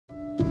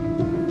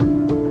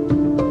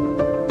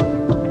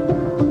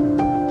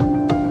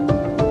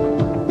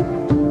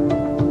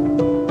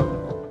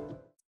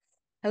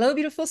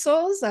beautiful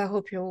souls. I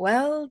hope you're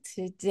well.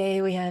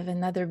 Today we have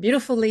another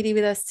beautiful lady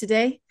with us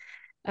today.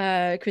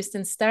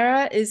 Kristen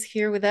Starra is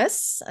here with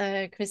us.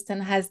 Kristen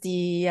has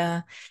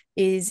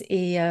is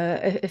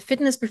a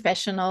fitness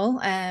professional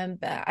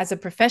as a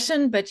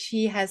profession, but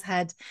she has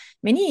had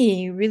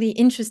many really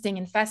interesting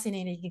and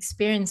fascinating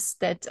experience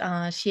that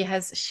she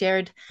has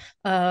shared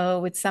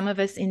with some of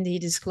us in the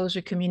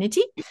disclosure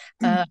community.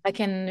 I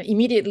can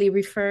immediately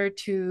refer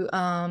to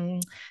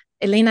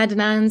Elena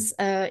Danaan's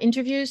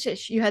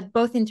interviews. You had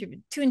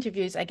two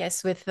interviews, I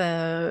guess, with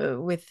her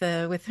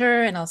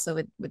and also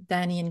with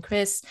Dani and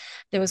Chris.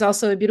 There was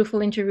also a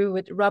beautiful interview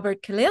with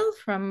Robert Khalil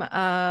from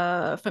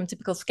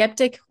Typical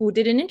Skeptic, who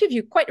did an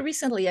interview quite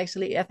recently,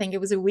 actually. I think it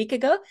was a week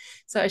ago.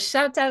 So a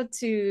shout out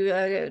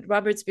to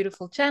Robert's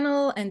beautiful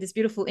channel and this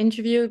beautiful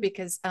interview,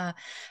 because I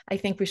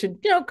think we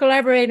should,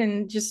 collaborate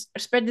and just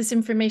spread this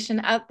information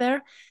out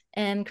there.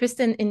 And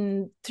Kristen,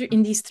 in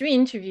these three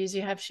interviews,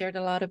 you have shared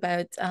a lot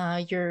about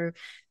your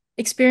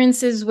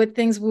experiences with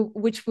things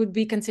which would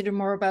be considered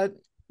more about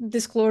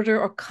disclosure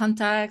or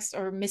context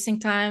or missing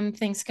time,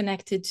 things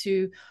connected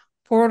to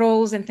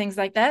portals and things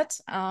like that.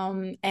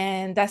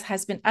 And that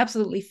has been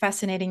absolutely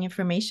fascinating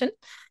information.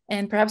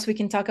 And perhaps we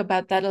can talk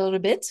about that a little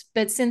bit.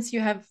 But since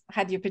you have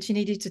had the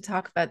opportunity to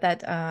talk about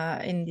that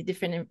in the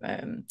different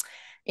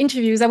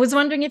interviews, I was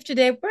wondering if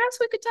today perhaps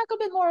we could talk a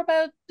bit more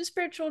about the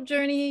spiritual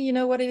journey,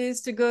 what it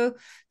is to go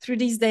through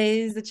these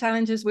days, the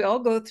challenges we all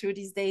go through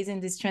these days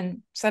in this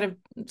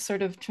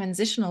sort of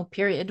transitional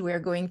period we're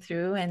going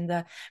through.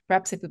 And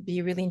perhaps it would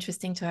be really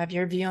interesting to have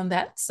your view on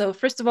that. So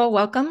first of all,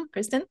 welcome,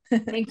 Kristen.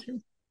 Thank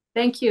you.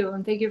 Thank you.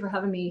 And thank you for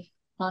having me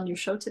on your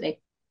show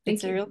today.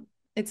 Thank you.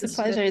 It's a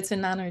pleasure. It's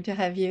an honor to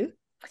have you.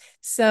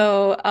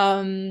 So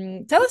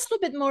tell us a little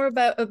bit more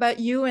about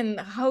you and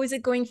how is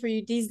it going for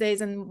you these days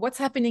and what's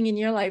happening in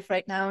your life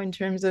right now in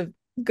terms of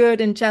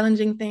good and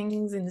challenging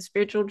things in the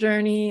spiritual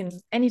journey and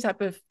any type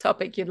of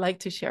topic you'd like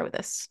to share with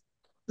us.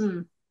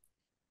 There's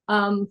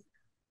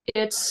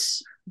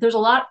a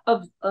lot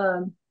of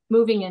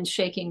moving and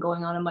shaking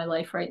going on in my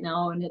life right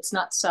now, and it's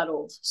not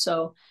settled.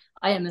 So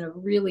I am in a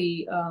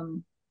really,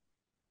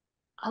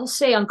 I'll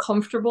say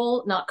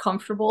uncomfortable, not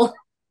comfortable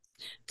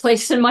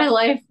place in my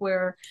life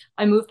where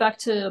I moved back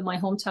to my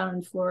hometown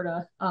in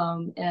Florida,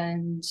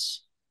 and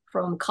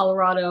from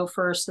Colorado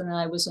first. And then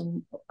I was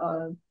in,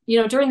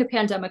 during the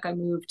pandemic, I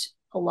moved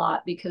a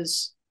lot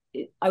because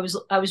I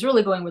was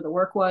really going where the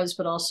work was,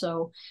 but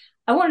also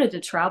I wanted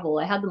to travel.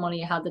 I had the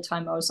money, I had the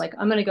time. I was like,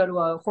 I'm going to go to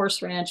a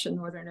horse ranch in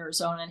northern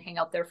Arizona and hang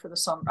out there for the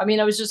summer. I mean,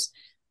 I was just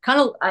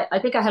I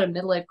think I had a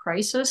midlife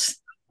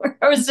crisis where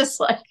I was just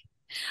like,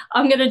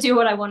 I'm going to do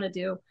what I want to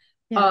do.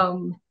 Yeah.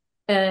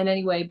 And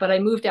anyway, but I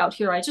moved out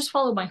here. I just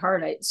followed my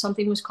heart.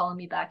 Something was calling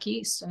me back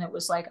east, and it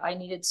was like I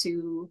needed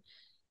to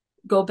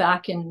go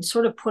back and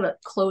sort of put a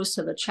close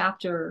to the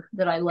chapter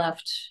that I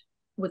left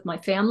with my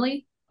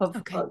family,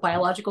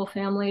 biological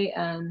family.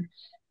 And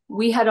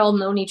we had all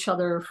known each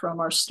other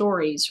from our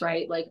stories,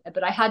 right?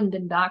 But I hadn't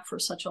been back for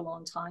such a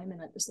long time. And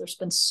there's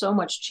been so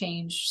much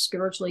change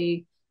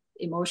spiritually,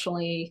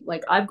 emotionally.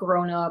 Like I've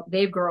grown up,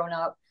 they've grown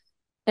up.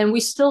 And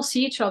we still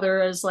see each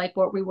other as like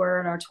what we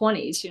were in our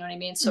 20s, you know what I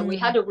mean? So we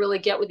had to really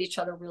get with each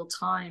other real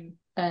time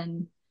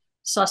and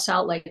suss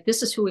out like,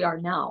 this is who we are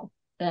now,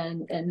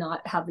 and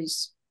not have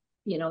these,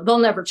 they'll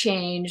never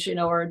change,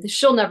 or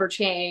she'll never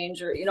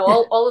change, or,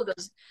 all of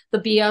those, the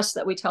BS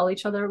that we tell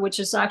each other, which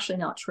is actually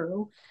not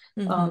true.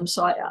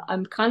 So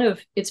I'm kind of,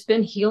 it's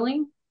been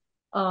healing.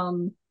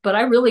 But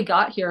I really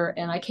got here,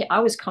 and I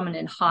was coming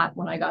in hot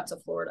when I got to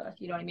Florida.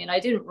 You know what I mean?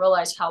 I didn't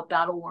realize how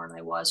battle worn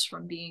I was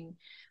from being,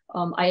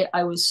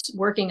 I was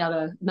working at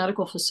a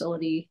medical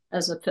facility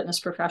as a fitness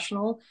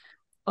professional,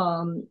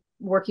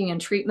 working in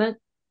treatment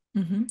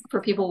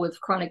for people with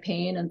chronic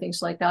pain and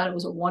things like that. It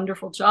was a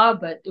wonderful job,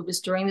 but it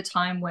was during the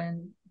time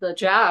when the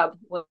jab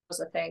was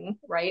a thing,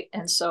 right?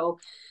 And so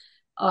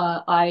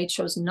I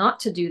chose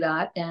not to do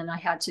that. And I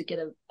had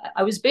to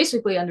I was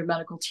basically under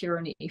medical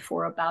tyranny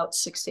for about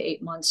 6 to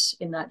 8 months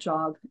in that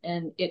job.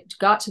 And it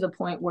got to the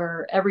point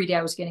where every day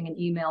I was getting an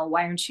email,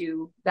 why aren't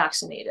you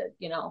vaccinated?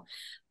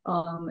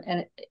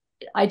 And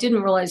I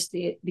didn't realize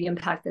the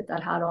impact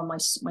that had on my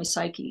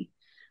psyche,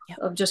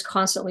 of just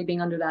constantly being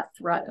under that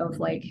threat of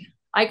like,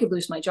 I could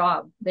lose my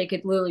job. They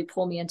could literally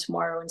pull me in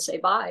tomorrow and say,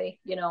 bye,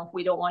 we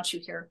don't want you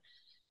here.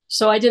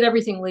 So I did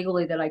everything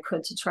legally that I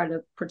could to try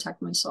to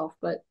protect myself.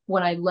 But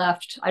when I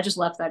left, I just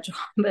left that job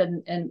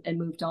and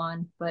moved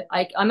on. But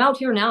I'm out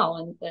here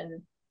now,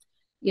 and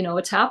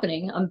it's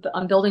happening.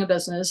 I'm building a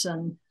business,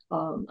 and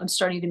I'm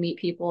starting to meet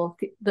people.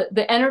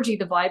 The energy,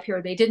 the vibe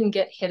here, they didn't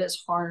get hit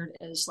as hard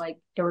as like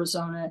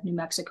Arizona, New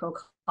Mexico,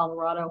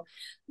 Colorado.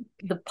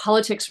 The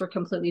politics were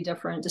completely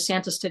different.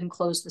 DeSantis didn't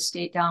close the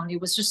state down.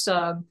 It was just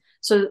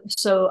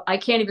so I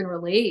can't even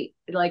relate.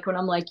 Like when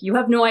I'm like, you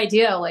have no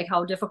idea like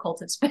how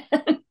difficult it's been.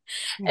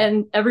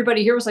 And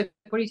everybody here was like,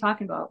 what are you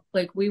talking about?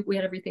 Like we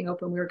had everything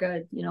open. We were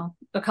good.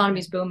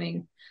 Economy's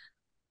booming.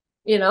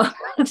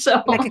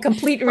 So like a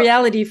complete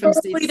reality from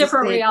state completely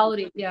different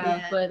reality.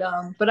 Yeah.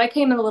 But I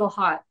came in a little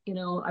hot.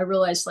 I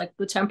realized like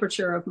the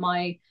temperature of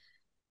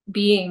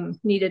being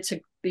needed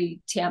to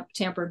be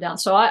tampered down.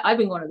 So I've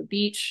been going to the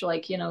beach,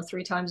 like,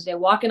 3 times a day,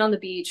 walking on the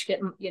beach,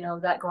 getting,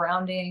 that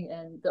grounding.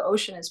 And the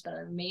ocean has been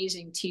an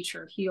amazing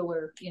teacher,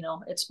 healer.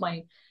 It's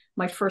my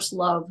first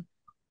love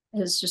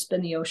has just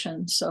been the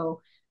ocean.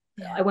 So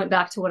Yeah. I went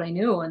back to what I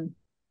knew,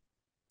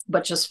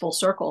 but just full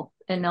circle.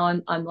 And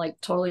now I'm like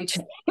totally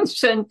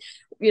changed, and,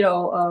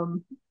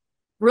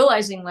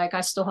 realizing like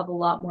I still have a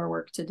lot more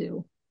work to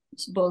do,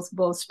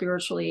 both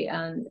spiritually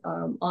and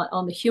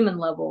on the human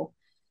level.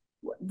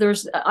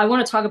 I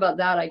want to talk about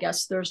that. I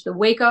guess there's the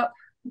wake up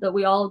that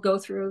we all go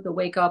through, the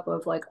wake up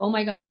of like, oh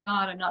my God,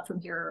 I'm not from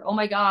here. Oh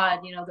my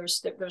God,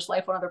 there's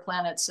life on other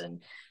planets,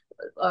 and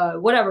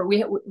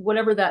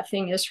whatever that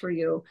thing is for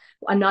you.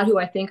 I'm not who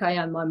I think I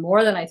am. I'm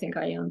more than I think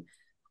I am.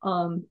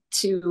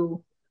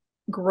 To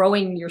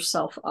growing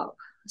yourself up.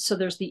 So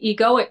there's the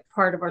egoic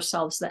part of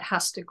ourselves that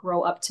has to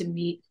grow up to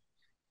meet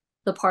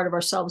the part of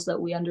ourselves that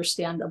we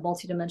understand, a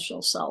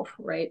multidimensional self,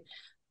 right?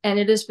 And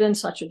it has been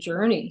such a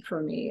journey for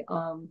me.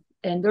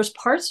 And there's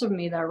parts of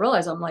me that I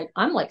realize I'm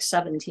like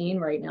 17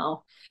 right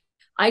now.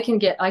 I can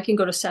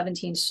go to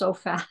 17 so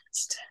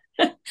fast.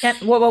 Yeah,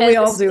 what we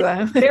all do,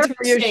 to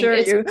reassure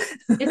you.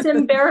 It's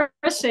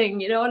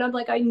embarrassing, and I'm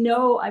like, I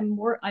know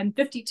I'm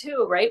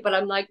 52, right? But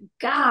I'm like,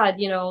 God,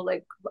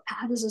 like,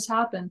 how does this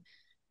happen?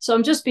 So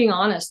I'm just being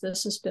honest.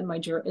 This has been my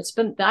journey.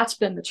 That's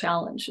been the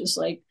challenge, is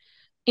like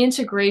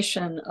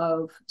integration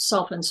of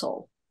self and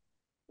soul.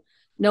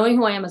 Knowing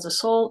who I am as a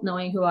soul,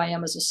 knowing who I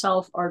am as a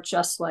self are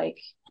just like,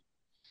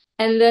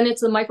 and then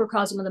it's the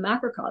microcosm of the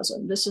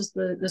macrocosm. This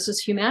is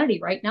humanity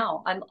right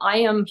now. I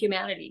am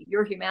humanity.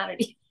 You're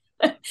humanity.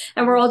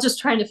 And we're all just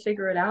trying to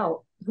figure it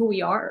out, who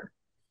we are,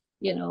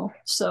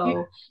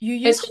 so you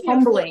used it's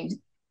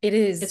humbling. It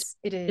is.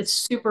 It's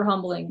super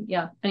humbling.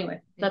 Yeah.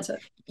 Anyway, that's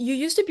it. You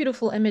used a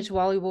beautiful image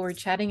while we were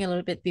chatting a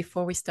little bit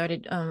before we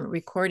started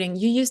recording.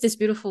 You used this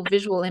beautiful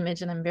visual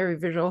image, and I'm very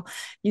visual.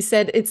 You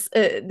said it's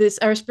this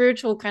our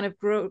spiritual kind of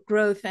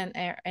growth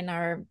and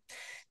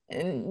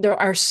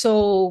our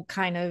soul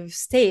kind of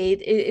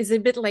state is a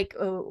bit like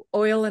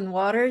oil and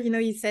water.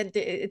 You said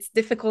it's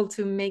difficult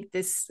to make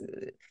this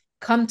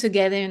come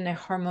together in a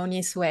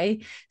harmonious way.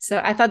 So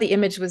I thought the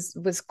image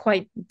was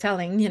quite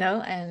telling,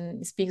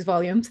 and speaks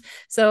volumes.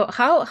 So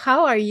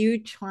how are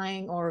you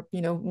trying, or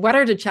what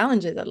are the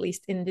challenges, at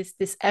least in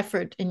this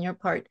effort in your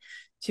part,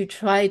 to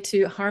try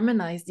to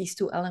harmonize these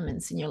two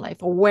elements in your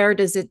life? Or where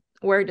is it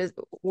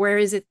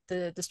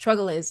the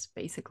struggle is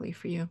basically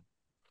for you?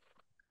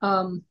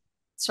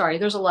 Sorry,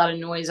 there's a lot of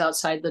noise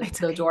outside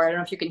the door. I don't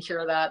know if you can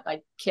hear that. I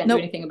can't do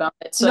anything about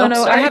it. So no,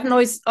 sorry. I have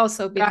noise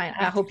also behind.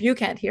 I hope you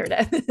can't hear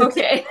that.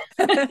 Okay.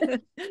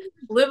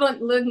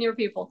 live near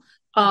people.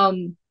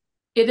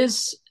 It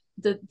is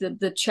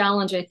the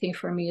challenge, I think,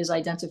 for me, is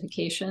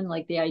identification,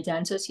 like the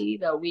identity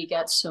that we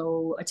get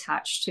so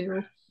attached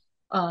to.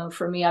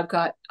 For me,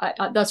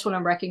 that's what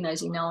I'm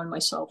recognizing now in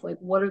myself. Like,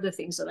 what are the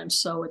things that I'm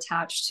so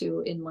attached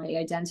to in my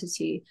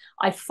identity?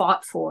 I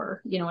fought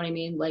for, you know what I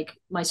mean? Like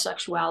my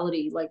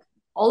sexuality, like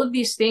all of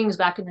these things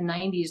back in the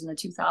 90s and the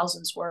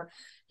 2000s were,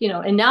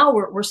 and now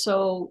we're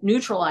so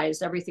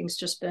neutralized. Everything's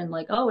just been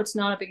like, oh, it's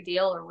not a big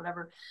deal or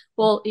whatever.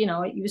 Well,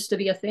 it used to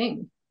be a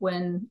thing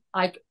when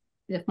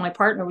if my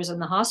partner was in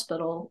the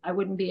hospital, I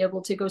wouldn't be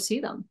able to go see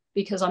them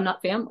because I'm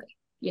not family.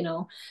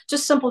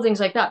 Just simple things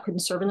like that.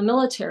 Couldn't serve in the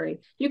military.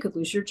 You could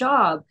lose your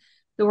job.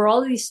 There were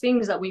all these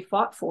things that we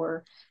fought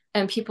for.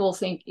 And people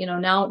think,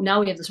 now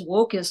we have this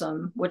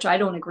wokeism, which I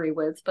don't agree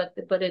with, but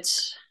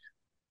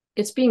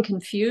it's being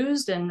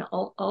confused and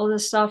all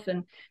this stuff.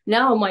 And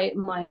now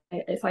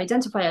if I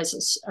identify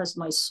as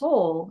my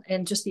soul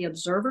and just the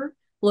observer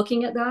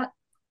looking at that,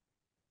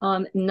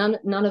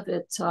 none of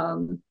it,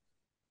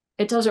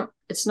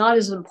 it's not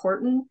as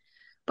important,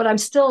 but I'm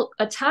still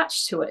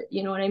attached to it.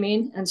 You know what I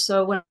mean? And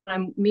so when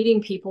I'm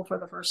meeting people for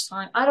the first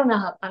time, I don't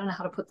know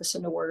how to put this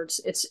into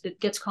words.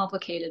 It gets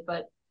complicated,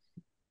 but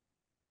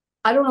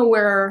I don't know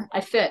where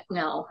I fit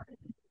now.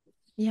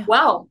 Yeah.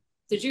 Wow.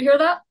 Did you hear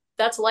that?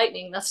 That's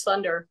lightning. That's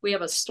thunder. We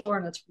have a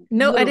storm that's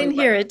no, I didn't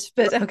hear it,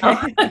 but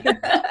okay.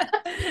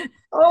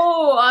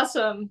 Oh,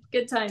 awesome.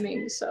 Good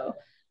timing. So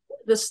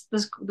this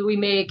we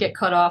may get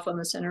cut off on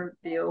this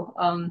interview.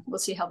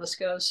 Let's see how this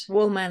goes.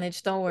 We'll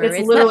manage. Don't worry.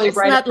 It's literally it's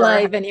right not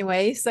live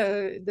anyway,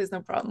 so there's no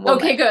problem.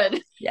 Okay,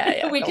 good.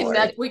 Yeah. we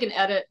can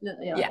edit.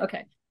 Yeah.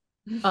 Okay.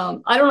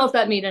 I don't know if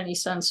that made any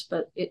sense,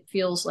 but it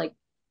feels like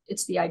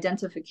it's the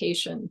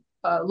identification,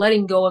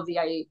 letting go of the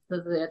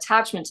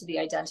attachment to the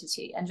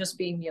identity and just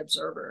being the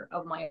observer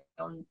of my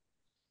own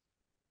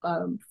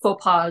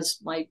faux pas,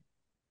 my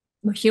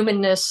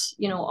humanness,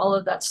 all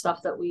of that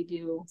stuff that we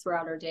do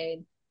throughout our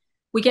day.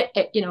 We get,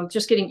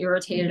 just getting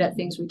irritated at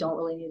things we don't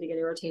really need to get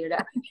irritated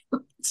at.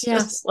 It's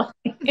just like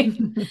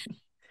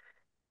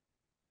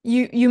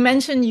You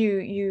mentioned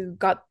you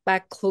got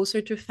back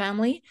closer to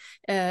family.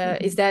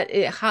 Is Mhm.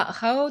 that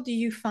how do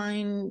you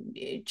find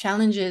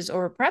challenges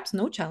or perhaps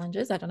no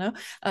challenges, I don't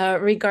know,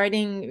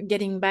 regarding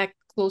getting back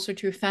closer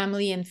to your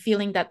family and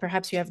feeling that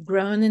perhaps you have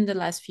grown in the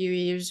last few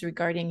years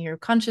regarding your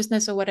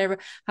consciousness or whatever?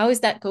 How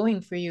is that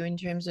going for you in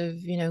terms of,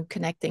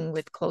 connecting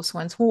with close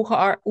ones who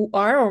are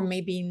or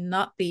maybe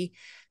not be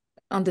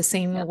on the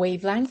same Yeah.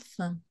 wavelength?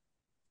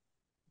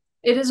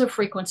 It is a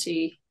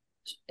frequency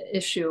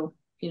issue,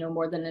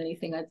 more than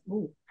anything.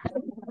 Ooh.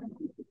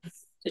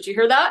 Did you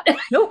hear that?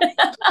 Nope,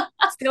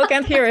 still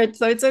can't hear it,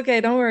 so it's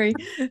okay. Don't worry.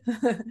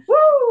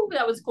 Woo!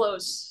 That was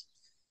close.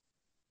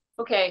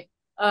 Okay.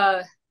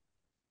 Uh,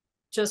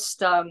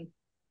 just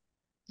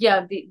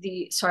yeah.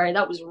 The sorry,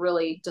 that was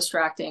really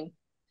distracting.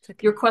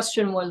 It's Your okay.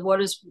 question was,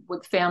 what is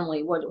with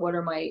family? What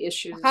are my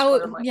issues? How,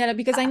 What are my yeah,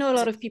 because I know a is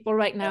lot it, of people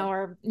right yeah, now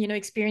are,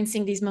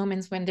 experiencing these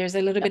moments when there's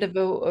a little yeah. bit of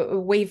a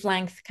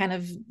wavelength kind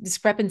of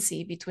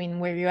discrepancy between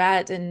where you're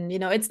at. And,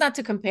 it's not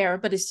to compare,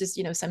 but it's just,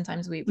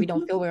 sometimes we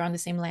don't feel we're on the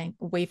same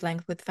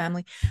wavelength with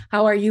family.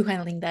 How are you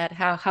handling that?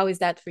 How is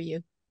that for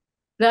you?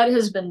 That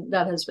has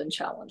been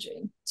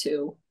challenging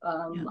too.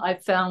 Yeah. I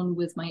found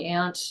with my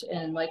aunt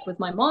and like with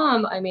my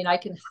mom, I mean, I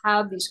can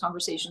have these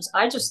conversations.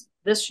 I just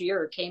this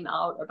year came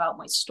out about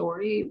my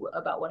story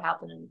about what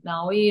happened in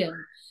Maui, and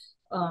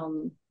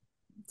um,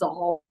 the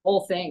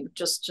whole thing.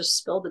 Just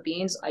spilled the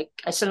beans. I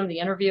sent them the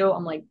interview.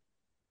 I'm like,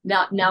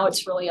 now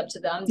it's really up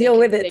to them. Deal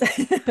with They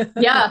it.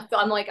 yeah.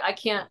 I'm like, I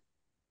can't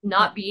Yeah.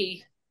 not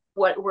be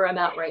where I'm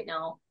at right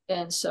now,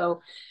 and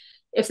so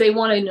if they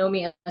want to know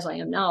me as I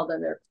am now, then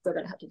they're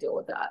going to have to deal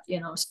with that,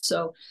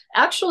 So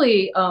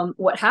actually,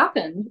 what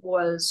happened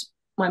was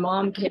my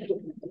mom came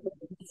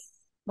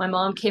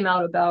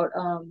out about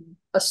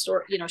a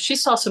story. She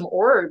saw some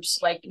orbs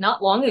like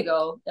not long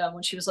ago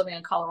when she was living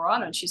in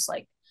Colorado, and she's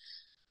like,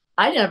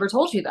 "I never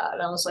told you that."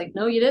 And I was like,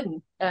 "No, you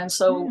didn't." And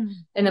so, Mm.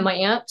 and then my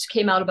aunt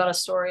came out about a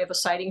story of a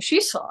sighting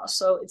she saw.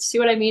 So see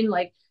what I mean?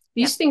 Like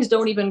Yeah. these things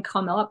don't even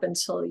come up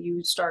until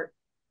you start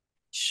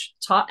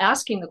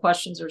asking the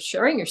questions or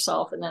sharing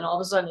yourself, and then all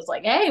of a sudden it's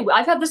like, hey,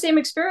 I've had the same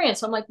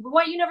experience. I'm like,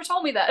 why you never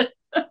told me that?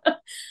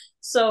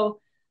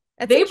 So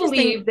That's they interesting.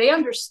 believe, they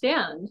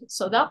understand,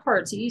 so that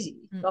part's easy.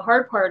 Mm. The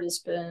hard part has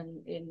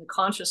been in the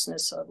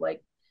consciousness of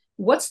like,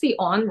 what's the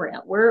on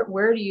ramp,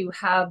 where do you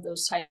have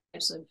those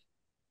types of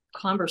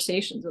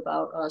conversations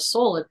about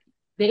soul if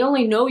they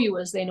only know you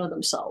as they know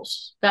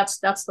themselves? That's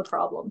the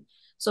problem.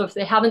 So if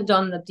they haven't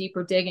done the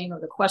deeper digging or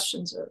the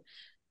questions, or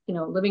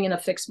living in a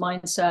fixed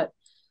mindset,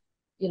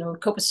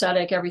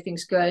 copacetic,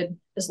 everything's good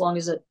as long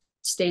as it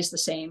stays the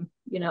same.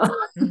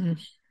 Mhm.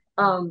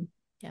 um,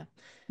 Yeah.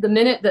 the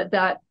minute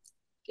that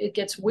it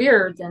gets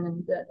weird,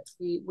 then that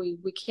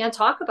we can't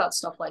talk about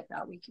stuff like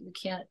that. We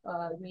can't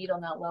meet on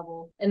that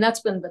level, and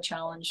that's been the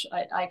challenge.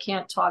 I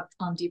can't talk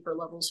on deeper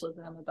levels with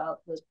them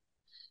about the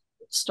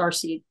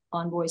Starseed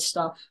envoy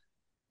stuff.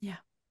 Yeah.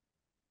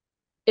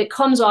 It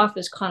comes off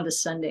as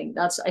condescending.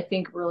 That's, I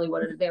think, really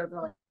what they're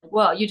like.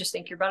 Well, you just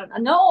think you're better.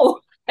 No,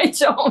 I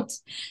don't.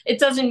 It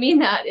doesn't mean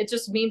that. It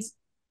just means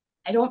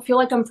I don't feel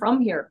like I'm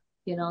from here.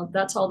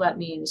 That's all that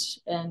means.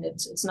 And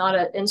it's not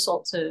an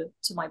insult to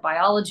my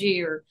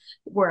biology or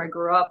where I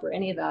grew up or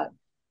any of that.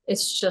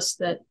 It's just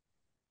that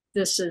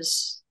this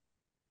is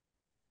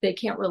they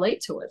can't relate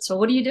to it. So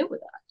what do you do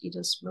with that? You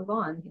just move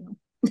on.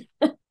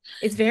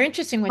 It's very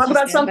interesting what Talk you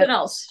about say something about,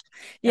 else.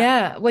 Yeah.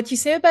 yeah, what you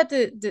say about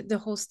the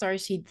whole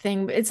starseed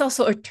thing. It's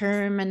also a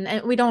term,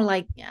 and we don't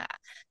like, yeah,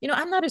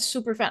 I'm not a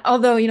super fan,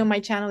 although, my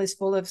channel is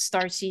full of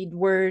starseed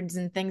words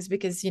and things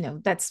because,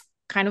 that's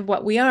kind of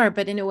what we are.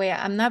 But in a way,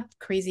 I'm not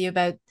crazy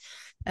about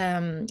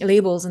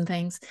labels and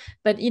things.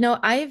 But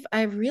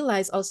I've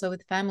realized also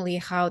with family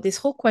how this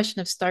whole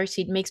question of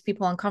starseed makes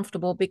people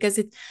uncomfortable because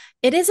it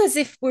is as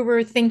if we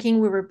were thinking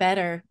we were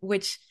better,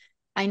 which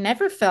I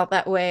never felt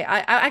that way.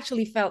 I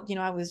actually felt,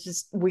 I was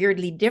just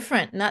weirdly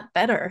different, not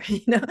better,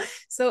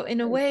 So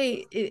in a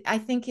way, I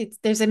think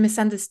there's a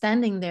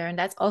misunderstanding there, and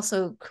that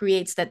also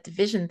creates that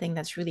division thing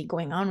that's really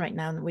going on right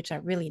now, which I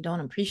really don't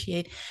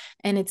appreciate.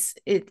 And it's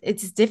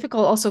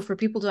difficult also for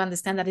people to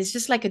understand that it's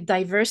just like a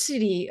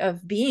diversity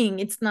of being.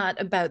 It's not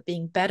about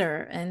being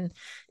better, and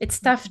it's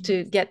tough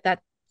to get that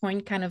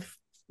point kind of,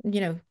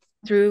 you know,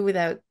 through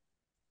without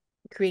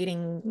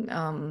creating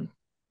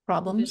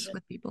problems Division.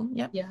 with people.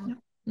 Yeah. Yeah. Yeah.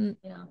 Mm.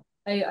 Yeah.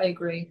 I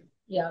agree.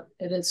 Yeah.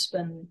 It has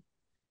been.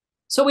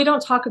 So we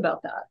don't talk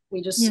about that.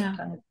 We just Yeah.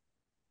 kind of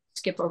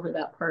skip over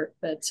that part.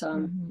 But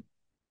Mhm.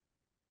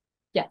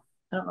 yeah,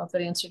 I don't know if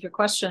that answered your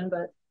question,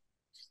 but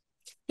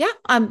Yeah.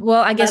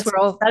 Well, I guess that's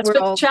we're all that's we're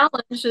been the all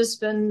challenge. Has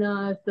been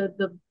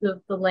the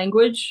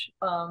language,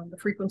 the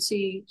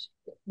frequency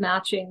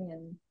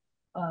matching,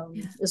 and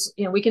yeah. is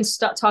we can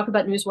talk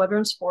about news, weather,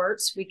 and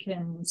sports. We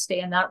can stay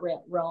in that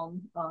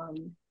realm.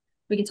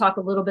 We can talk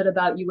a little bit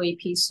about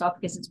UAP stuff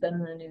because it's been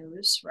in the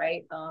news,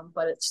 right?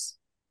 But it's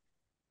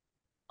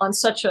on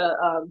such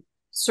a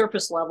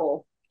surface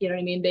level. You know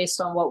what I mean? Based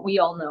on what we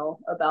all know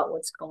about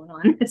what's going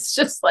on, it's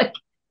just like,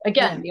 Yeah.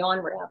 again, the on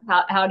ramp.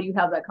 How do you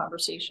have that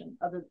conversation?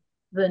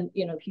 then,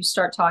 if you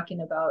start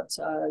talking about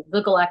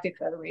the Galactic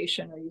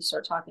Federation, or you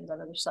start talking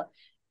about other stuff,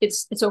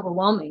 it's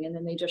overwhelming, and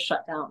then they just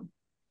shut down.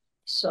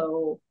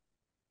 So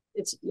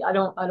I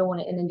don't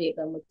want to inundate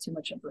them with too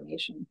much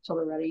information until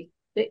they're ready.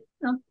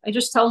 I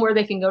just tell them where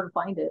they can go to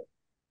find it.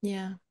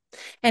 Yeah.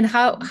 And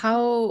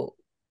how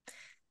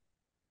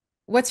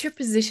what's your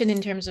position in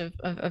terms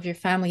of your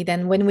family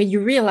then when you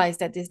realize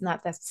that there's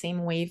not that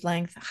same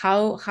wavelength?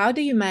 How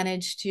do you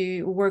manage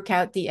to work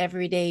out the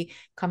everyday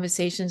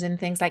conversations and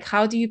things? Like,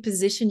 how do you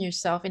position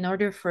yourself in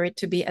order for it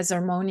to be as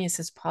harmonious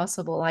as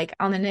possible, like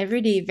on an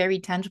everyday, very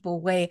tangible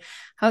way?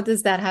 How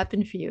does that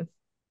happen for you?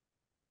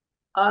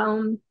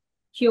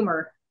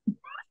 Humor.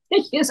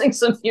 Using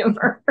some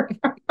humor.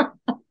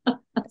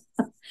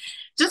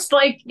 Just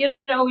like,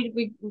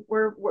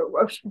 we're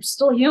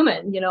still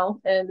human,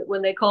 and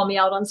when they call me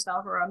out on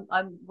stuff, or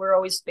we're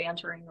always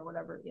bantering or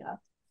whatever. Yeah.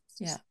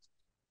 Yeah.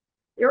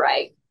 You're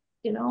right.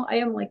 I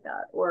am like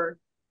that. Or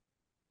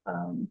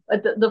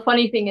but the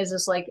funny thing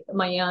is like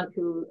my aunt,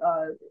 who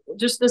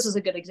just, this is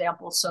a good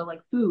example. So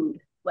like food,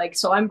 like,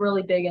 so I'm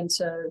really big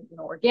into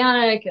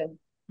organic, and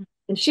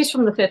she's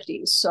from the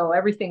 50s, so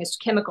everything is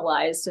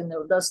chemicalized, and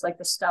that's like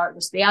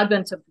the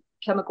advent of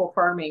chemical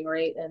farming,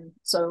 right? And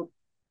so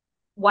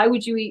why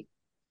would you eat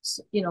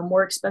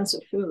more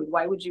expensive food?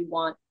 Why would you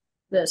want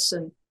this?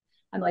 And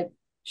I'm like,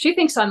 she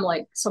thinks I'm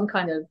like some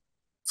kind of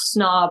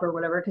snob or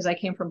whatever, because I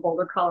came from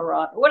Boulder,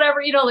 Colorado,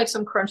 whatever, like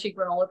some crunchy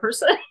granola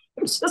person.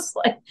 I'm just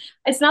like,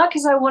 it's not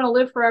because I want to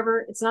live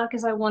forever. It's not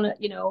because I want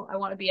to, I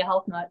want to be a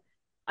health nut.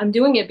 I'm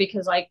doing it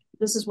because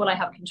this is what I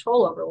have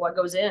control over, what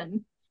goes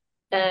in.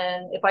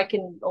 And if I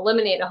can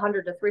eliminate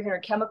 100 to 300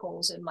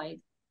 chemicals in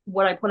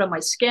what I put on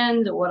my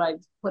skin to what I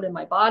put in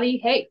my body,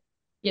 hey,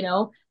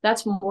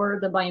 that's more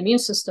than my immune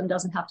system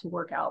doesn't have to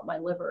work out, my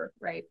liver,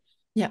 right?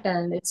 Yeah.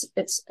 And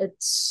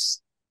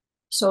it's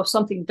so if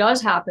something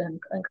does happen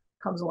and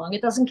comes along,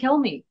 it doesn't kill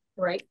me,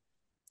 right?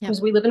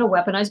 Because we live in a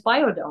weaponized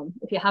biodome.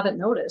 If you haven't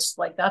noticed,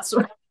 like that's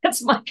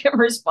my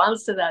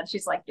response to that.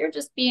 She's like, you're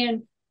just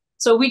being.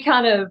 So we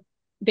kind of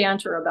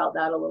banter about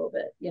that a little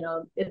bit.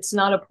 It's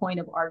not a point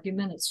of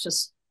argument. It's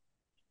just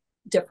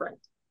different.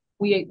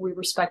 We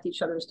respect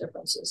each other's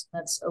differences.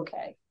 That's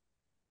okay.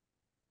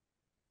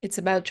 It's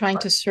about trying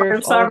to Part serve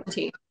of all.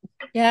 sovereignty.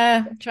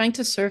 Yeah, trying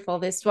to serve all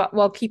this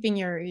while keeping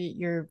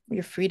your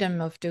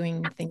freedom of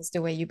doing things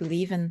the way you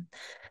believe in.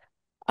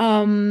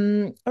 All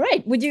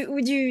right. Would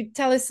you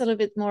tell us a little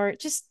bit more,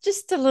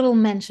 just a little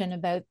mention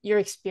about your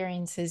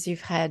experiences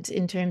you've had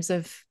in terms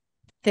of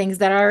things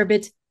that are a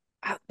bit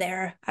out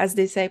there, as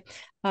they say,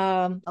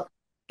 Oh,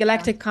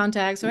 galactic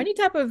contacts or any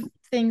type of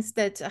things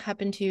that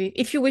happen to you,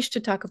 if you wish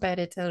to talk about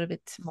it a little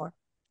bit more.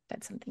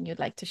 That's something you'd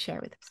like to share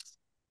with us.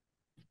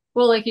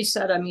 well, like you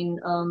said, I mean,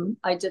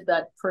 I did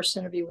that first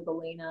interview with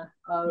Elena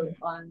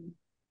on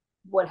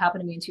what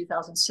happened to me in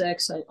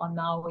 2006 on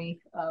Maui.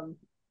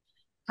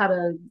 Had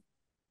a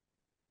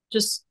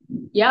just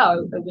yeah,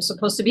 it was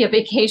supposed to be a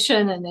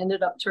vacation and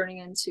ended up turning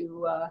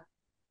into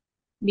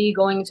me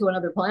going to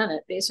another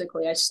planet.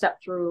 Basically, I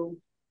stepped through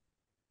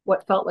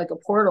what felt like a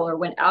portal, or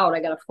went out.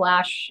 I got a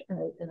flash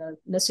in a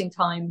missing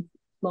time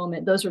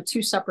moment. Those were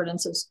two separate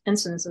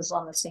incidences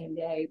on the same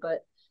day,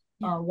 but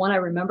one I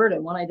remembered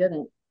and one I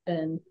didn't.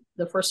 And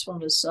the first one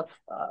was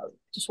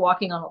just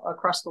walking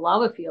across the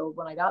lava field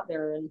when I got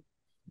there, and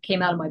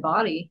came out of my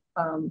body.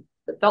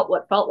 It felt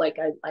what felt like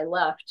I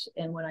left,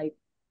 and when I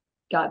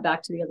got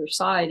back to the other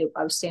side,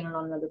 I was standing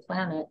on another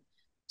planet,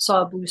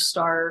 saw a blue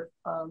star,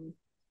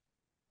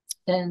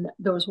 and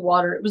there was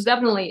water. It was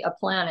definitely a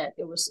planet.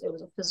 It was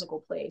a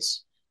physical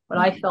place, but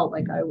I felt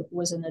like I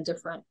was in a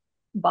different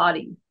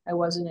body. I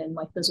wasn't in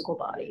my physical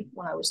body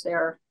when I was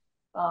there,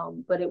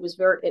 but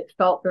it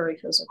felt very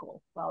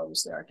physical while I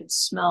was there. I could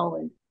smell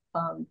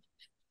and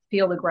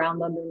feel the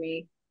ground under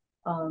me.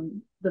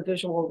 The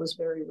visual was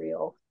very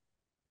real,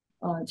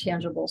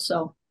 tangible.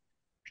 So,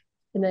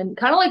 and then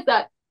kind of like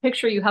that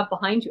picture you have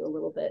behind you a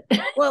little bit.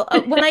 Well,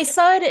 when I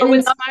saw it, it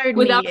inspired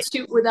me.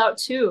 Without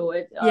two,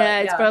 Yeah,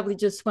 it's probably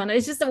just one.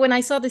 It's just that when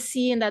I saw the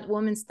sea and that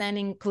woman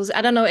standing close,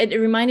 I don't know, it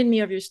reminded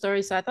me of your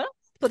story, so I thought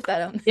I'll put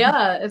that on.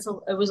 Yeah, it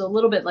was a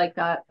little bit like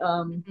that.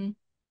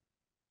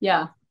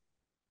 Yeah, It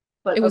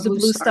but a was a blue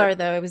blue star. star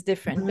though. It was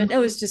different, but it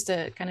was just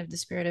a kind of the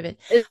spirit of it.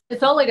 It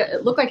felt like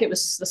it looked like it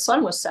was the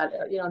sun was set.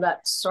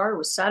 That star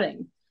was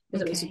setting,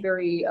 because it was a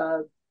very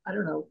I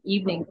don't know,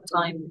 evening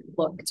time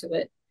look to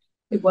it.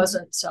 It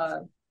wasn't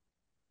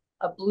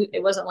a blue.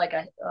 It wasn't like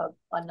a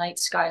night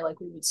sky like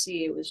we would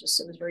see. It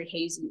was very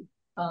hazy.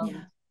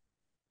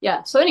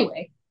 Yeah. So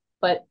anyway,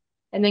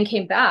 and then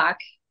came back,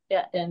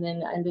 and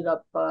then ended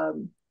up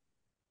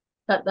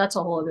that's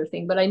a whole other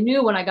thing. But I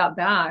knew when I got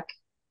back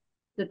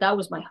that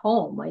was my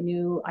home. I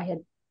knew I had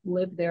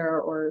lived there,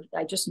 or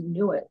I just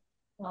knew it.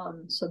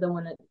 So then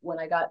when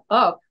I got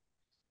up,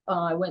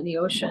 I went in the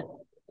ocean,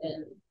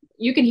 and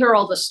you can hear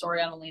all this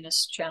story on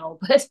Elena's channel,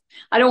 but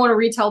I don't want to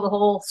retell the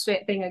whole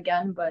thing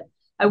again. But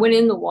I went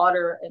in the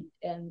water,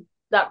 and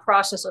that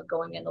process of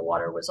going in the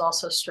water was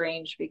also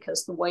strange,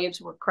 because the waves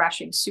were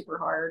crashing super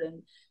hard,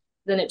 and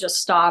then it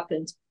just stopped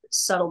and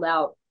settled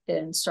out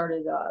and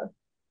started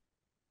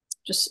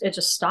it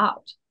just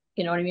stopped.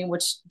 You know what I mean?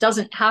 Which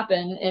doesn't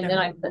happen. And then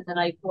Sure.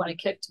 when I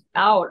kicked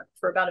out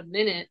for about a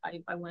minute,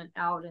 I went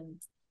out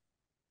and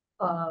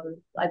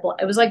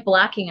it was like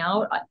blacking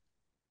out.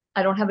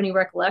 I don't have any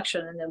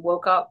recollection, and then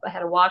woke up. I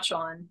had a watch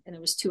on, and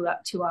it was 2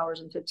 hours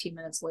and 15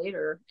 minutes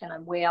later, and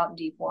I'm way out in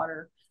deep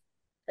water,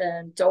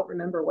 and don't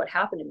remember what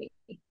happened to me.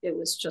 It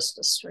was just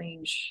a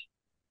strange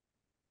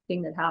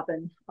thing that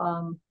happened.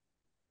 But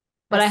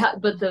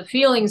the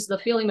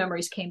feeling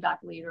memories came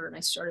back later, and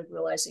I started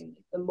realizing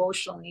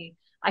emotionally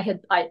I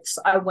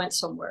went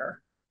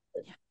somewhere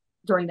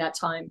during that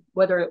time,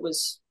 whether it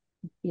was,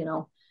 you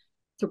know,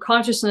 through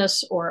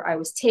consciousness or I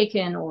was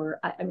taken, or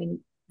I mean,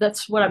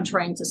 that's what I'm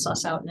trying to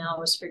suss out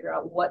now, is figure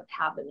out what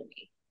happened to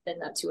me in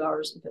that 2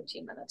 hours and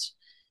 15 minutes.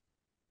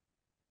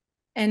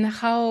 And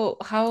how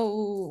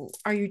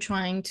are you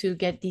trying to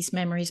get these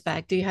memories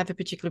back? Do you have a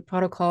particular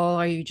protocol?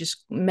 Are you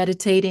just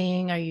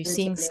meditating? Are you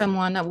seeing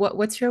someone?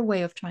 What's your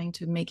way of trying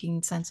to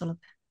making sense of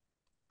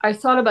I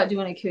thought about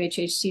doing a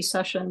QHHC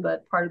session,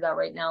 but part of that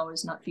right now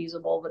is not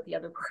feasible. But the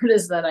other part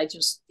is that I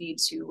just need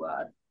to,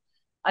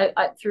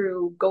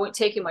 through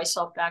taking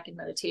myself back in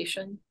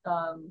meditation,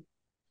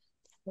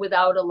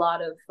 without a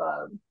lot of,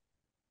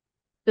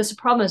 this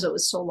problem is it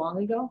was so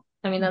long ago.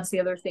 I mean, that's the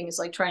other thing, is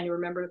like trying to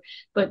remember,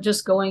 but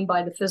just going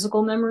by the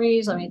physical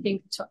memories. I mean, I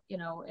think, you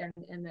know,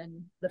 and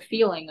then the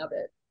feeling of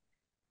it,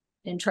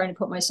 and trying to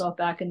put myself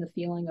back in the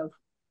feeling of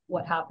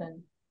what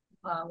happened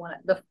when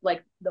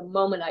the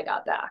moment I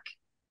got back,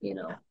 you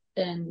know,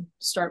 and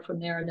start from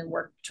there, and then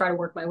try to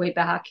work my way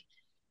back.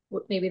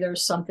 Maybe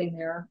there's something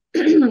there.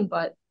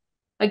 But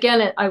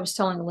again, I was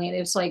telling Elena,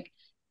 it's like,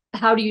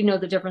 how do you know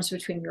the difference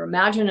between your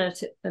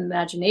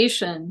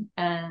imagination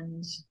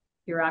and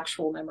your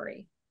actual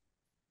memory?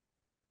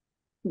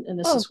 And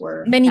this Well, is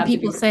where you many have to be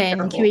people really say,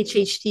 and careful.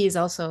 QHHT is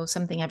also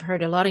something I've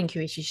heard a lot in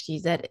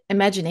QHHT, that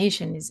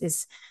imagination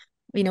is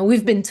you know,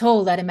 we've been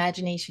told that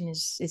imagination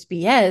is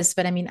BS,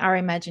 but I mean, our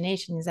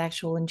imagination is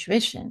actual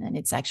intuition, and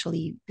it's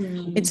actually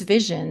it's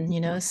vision, you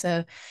know,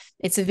 so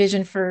it's a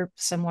vision for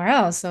somewhere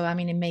else. So I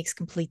mean, it makes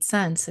complete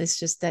sense. It's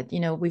just that, you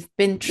know, we've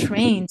been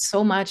trained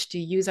so much to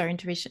use our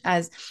intuition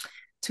as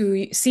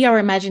to see our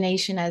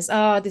imagination as,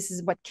 oh, this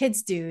is what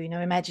kids do, you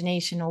know,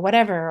 imagination or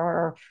whatever,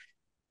 or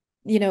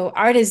you know,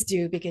 artists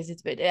do, because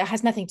it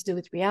has nothing to do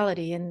with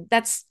reality. And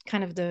that's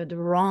kind of the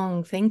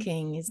wrong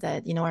thinking, is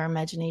that, you know, our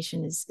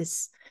imagination is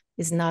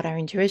not our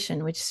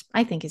intuition, which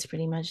I think is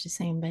pretty much the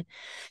same. But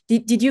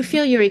did you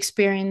feel your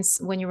experience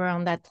when you were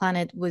on that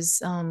planet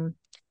was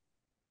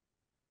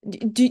do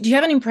you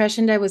have an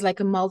impression that was like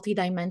a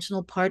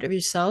multi-dimensional part of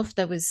yourself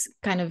that was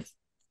kind of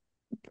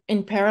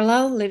in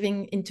parallel,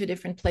 living in two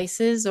different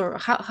places? Or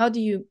how do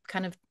you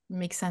kind of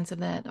make sense of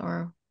that?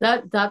 Or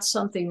That's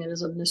something that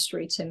is a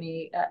mystery to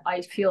me.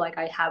 I feel like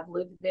I have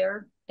lived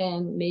there,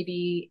 and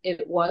maybe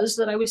it was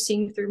that I was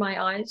seeing through my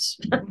eyes,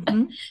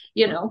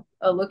 you know,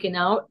 looking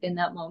out in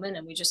that moment,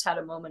 and we just had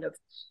a moment of,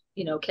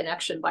 you know,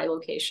 connection by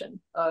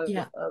location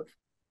yeah, of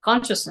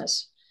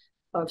consciousness,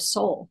 of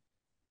soul,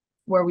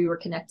 where we were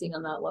connecting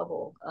on that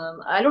level.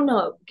 I don't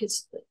know,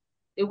 because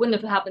it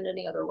wouldn't have happened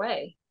any other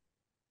way.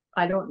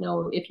 I don't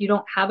know, if you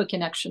don't have a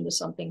connection to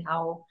something,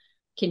 how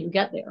can you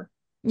get there?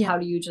 yeah, How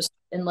do you just,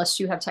 unless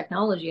you have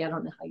technology, I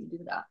don't know how you do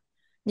that.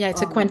 yeah,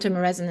 it's a quantum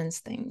resonance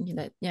thing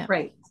that, yeah,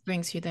 Right.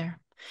 brings you there.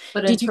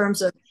 But in Did you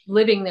terms of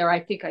living there, I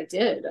think I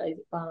did.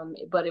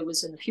 But it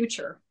was in the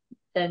future.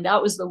 And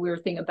that was the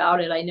weird thing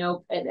about it. I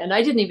know, and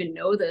I didn't even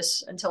know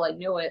this until I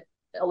knew it.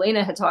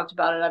 Elena had talked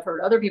about it. I've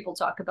heard other people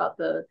talk about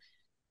the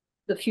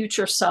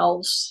future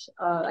selves.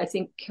 I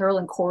think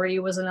Carolyn Corey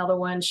was another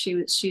one.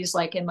 She's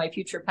like, in my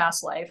future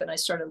past life, and I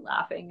started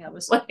laughing. I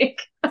was like,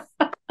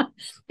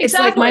 it's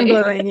like exactly, mind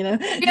blowing, you know.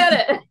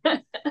 get it.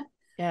 In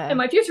Yeah,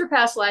 my future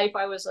past life,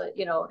 I was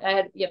you know,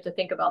 you have to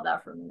think about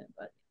that for a minute,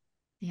 but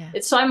yeah.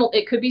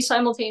 it could be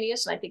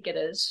simultaneous, and I think it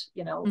is.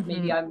 You know,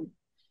 maybe Mm-hmm.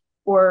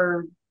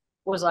 or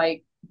was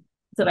I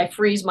did I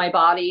freeze my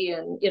body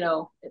and, you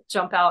know,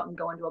 jump out and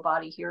go into a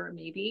body here?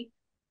 Maybe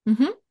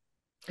Mm-hmm.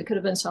 it could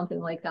have been something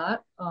like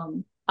that.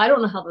 I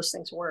don't know how those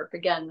things work.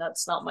 Again,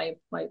 that's not my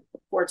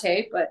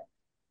forte, but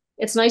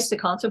it's nice to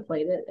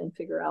contemplate it and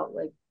figure out,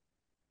 like,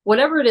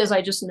 whatever it is.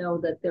 I just know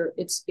that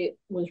it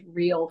was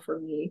real for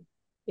me.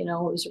 You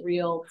know, it was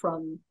real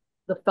from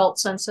the felt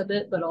sense of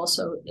it, but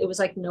also it was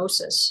like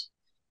gnosis.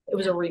 It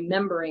was Yeah. a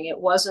remembering. It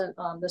wasn't.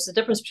 There's a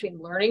difference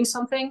between learning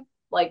something,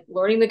 like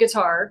learning the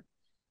guitar.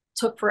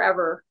 Took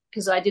forever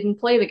because I didn't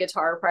play the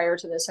guitar prior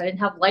to this. I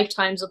didn't have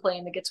lifetimes of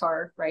playing the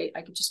guitar, right?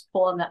 I could just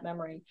pull on that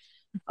memory.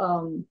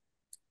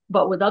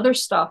 But with other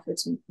stuff,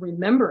 it's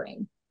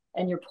remembering,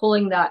 and you're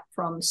pulling that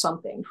from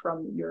something,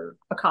 from your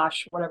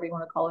Akash, whatever you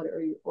want to call it,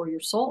 or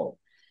your soul.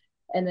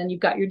 And then you've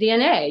got your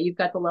DNA. You've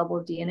got the level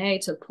of DNA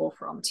to pull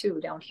from too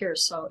down here.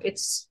 So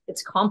it's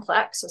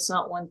complex. It's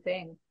not one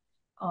thing.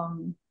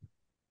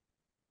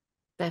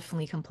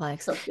 Definitely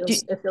complex. So Do,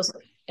 it feels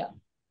like, yeah.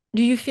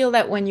 do you feel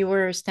that when you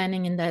were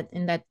standing in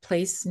that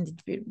place, in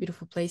the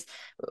beautiful place,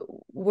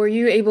 were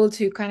you able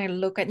to kind of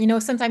look at,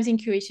 sometimes in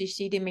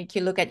QHHT they make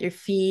you look at your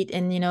feet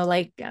and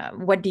like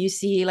what do you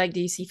see? Like,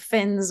 do you see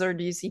fins or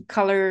do you see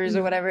colors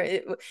or whatever?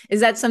 Is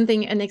that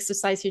something, an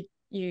exercise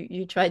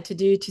you tried to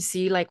do to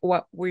see like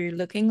what were you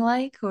looking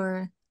like?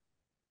 Or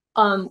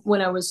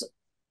When I was,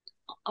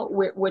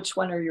 which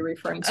one are you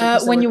referring to?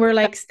 Because there when were, you were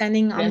like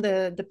standing on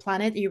yeah. the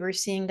planet, you were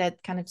seeing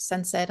that kind of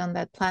sunset on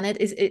that planet.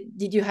 Is it,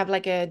 did you have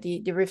like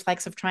the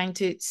reflex of trying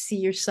to see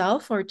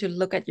yourself or to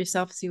look at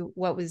yourself, see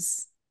what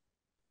was?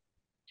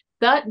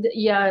 That,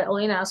 yeah,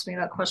 Elena asked me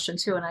that question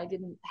too, and I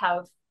didn't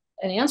have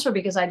an answer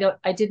because I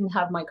didn't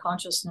have my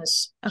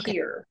consciousness Okay.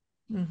 here.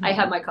 I Mm-hmm.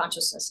 had my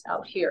consciousness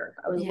out here.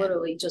 I was Yeah.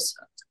 literally just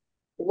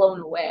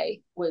blown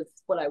away with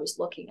what I was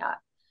looking at.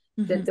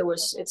 Mm-hmm. That there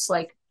was, it's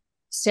like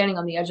standing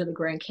on the edge of the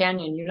Grand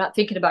Canyon. You're not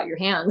thinking about your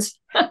hands.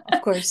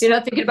 Of course. You're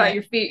not thinking about Yeah.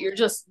 your feet. You're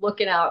just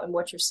looking out, and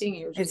what you're seeing,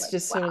 you're just It's like,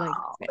 just so like,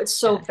 wow, it's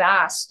so yeah.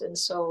 vast and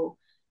so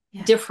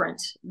Yeah.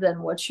 different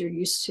than what you're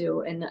used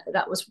to. And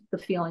that was the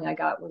feeling I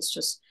got, was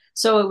just,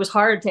 so it was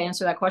hard to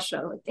answer that question.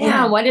 I was like, Yeah.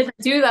 damn, why didn't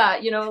I do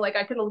that? Like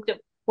I could have looked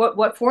at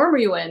what form were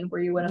you in?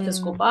 Were you in a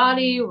physical Mm.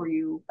 body? Were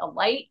you a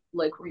light?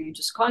 Like, were you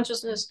just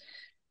consciousness?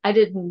 I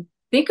didn't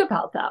think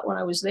about that when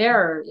I was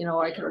there.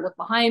 I could have looked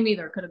behind me.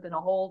 There could have been a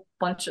whole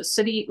bunch of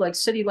city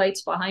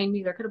lights behind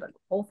me. There could have been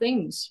whole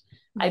things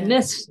I Yeah.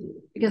 missed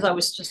because I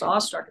was just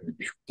awestruck and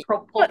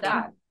pulled But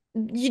back.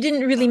 you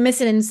didn't really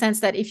miss it in the sense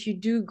that if you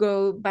do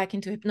go back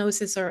into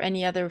hypnosis or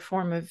any other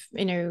form of,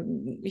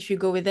 if you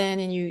go within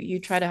and you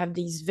try to have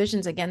these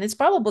visions again, it's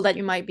probable that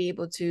you might be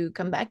able to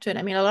come back to it.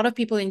 I mean, a lot of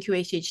people in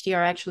QHHT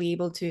are actually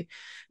able to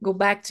go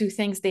back to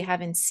things they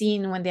haven't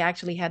seen when they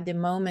actually had the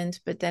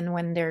moment, but then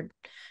when they're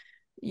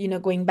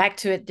going back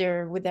to it,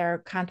 they're with their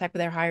contact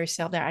with their higher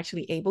self, they're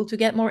actually able to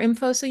get more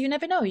info. So you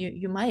never know,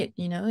 you might,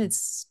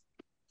 it's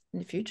in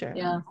the future.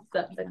 Yeah,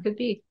 that Yeah, could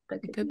be. That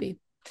it could could be. be.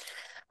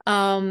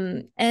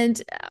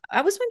 And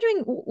I was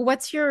wondering,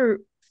 what's your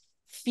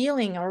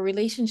feeling or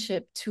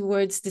relationship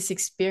towards this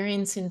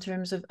experience in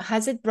terms of,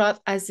 has it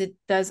brought, as it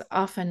does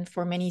often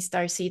for many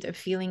starseed, a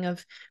feeling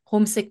of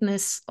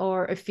homesickness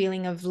or a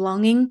feeling of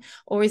longing?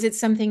 Or is it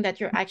something that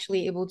you're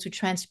actually able to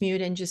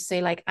transmute and just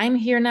say, like, I'm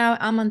here now,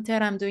 I'm on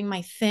Terra, I'm doing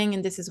my thing,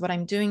 and this is what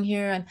I'm doing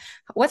here? And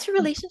what's your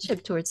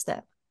relationship towards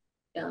that?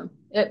 Yeah,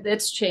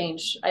 it's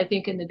changed. I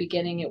think in the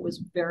beginning it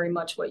was very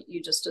much what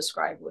you just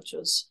described, which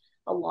was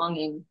a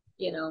longing,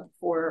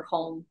 for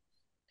home.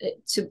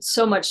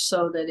 So much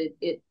so that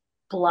it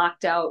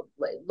blocked out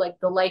like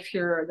the life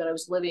here that I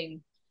was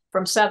living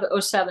from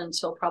 707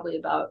 till probably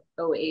about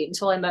 08,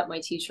 until I met my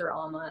teacher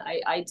Alma.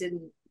 I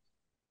didn't,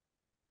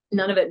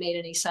 none of it made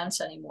any sense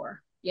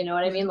anymore. You know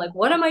what I mean? Like,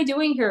 what am I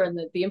doing here? And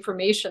the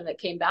information that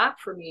came back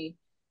for me,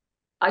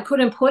 I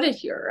couldn't put it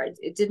here.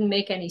 It didn't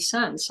make any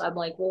sense. I'm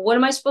like, well, what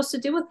am I supposed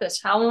to do with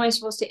this? How am I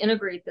supposed to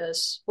integrate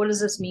this? What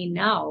does this mean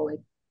now?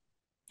 Like,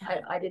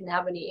 I didn't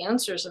have any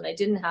answers, and I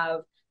didn't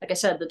have, like I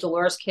said, the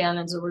Dolores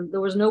canons. There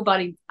was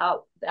nobody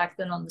out back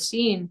then on the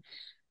scene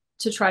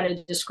to try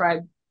to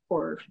describe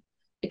or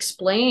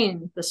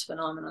explain this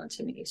phenomenon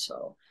to me.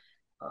 So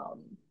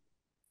um,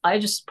 I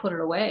just put it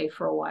away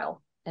for a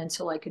while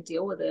until I could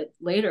deal with it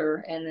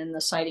later. And then the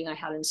sighting I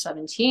had in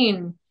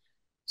 17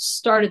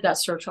 started that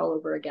search all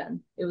over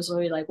again. It was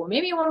really like, well,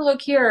 maybe you want to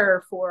look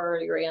here for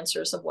your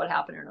answers of what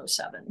happened in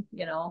 '07,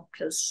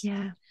 because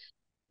Yeah.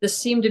 this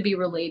seemed to be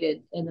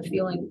related in the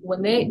feeling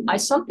when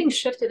something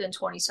shifted in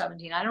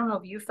 2017. I don't know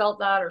if you felt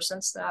that or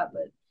sensed that,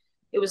 but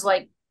it was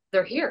like,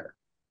 they're here.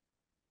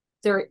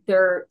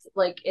 They're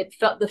like, it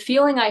felt, the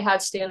feeling I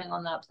had standing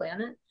on that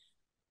planet,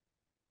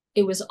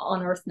 it was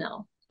on Earth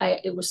now.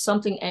 It was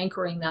something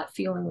anchoring that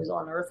feeling was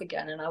on Earth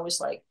again. And I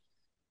was like,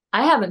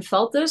 I haven't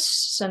felt this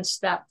since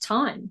that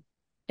time.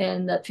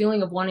 And that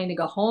feeling of wanting to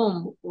go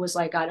home was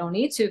like, I don't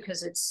need to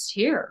because it's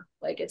here.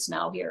 Like, it's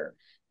now here.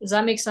 Does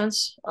that make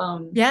sense?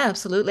 Yeah,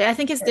 absolutely. I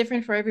think it's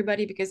different for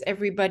everybody because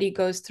everybody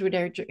goes through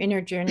their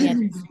inner journey at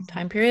different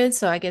time periods.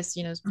 So I guess,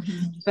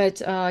 but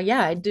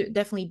yeah, I do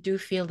definitely do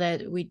feel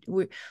that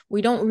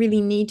we don't really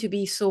need to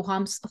be so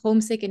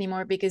homesick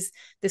anymore because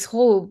this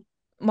whole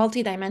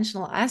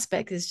multidimensional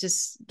aspect is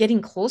just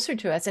getting closer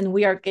to us, and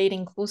we are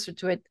getting closer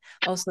to it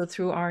also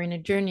through our inner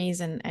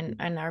journeys and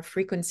our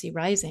frequency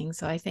rising.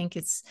 So I think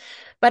it's,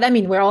 but I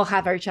mean, we all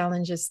have our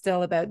challenges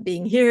still about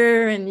being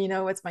here, and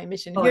what's my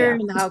mission Oh, here, yeah.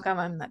 and how come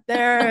I'm not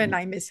there, and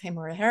I miss him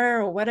or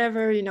her or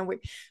whatever.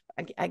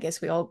 I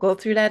guess we all go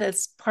through that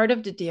as part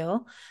of the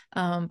deal.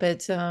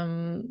 But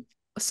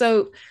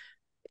so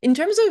in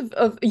terms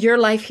of your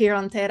life here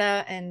on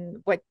Terra and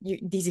what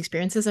these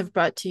experiences have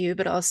brought to you,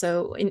 but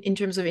also in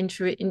terms of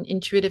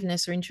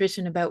intuitiveness or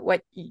intuition about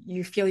what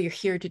you feel you're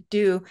here to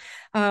do,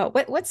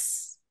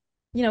 what's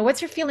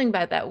your feeling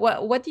about that?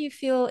 What do you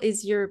feel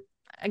is your,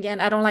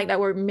 again, I don't like that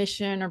word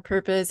mission or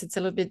purpose. It's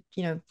a little bit,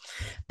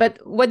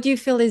 but what do you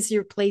feel is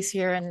your place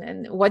here,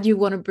 and what do you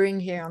want to bring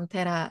here on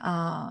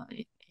Terra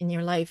in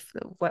your life?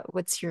 What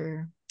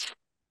do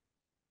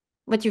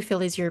you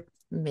feel is your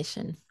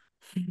mission?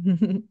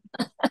 I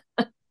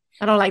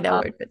don't like that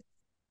Uh, word, but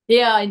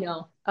Yeah, I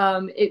know.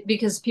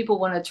 Because people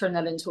want to turn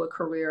that into a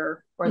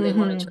career, or they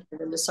want to Mm-hmm. turn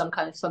it into some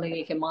kind of something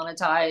they can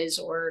monetize,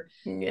 or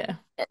Yeah.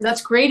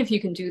 that's great if you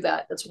can do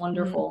that. That's Mm-hmm.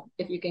 wonderful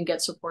if you can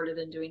get supported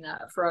in doing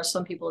that. For us,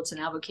 some people, it's an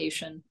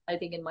avocation. I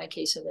think in my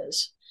case, it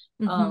is.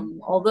 Mm-hmm.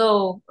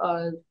 Although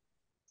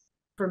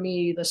for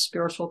me, the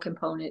spiritual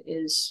component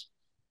is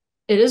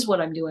it is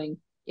what I'm doing.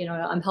 You know,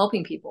 I'm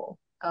helping people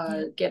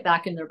Yeah. get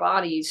back in their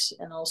bodies,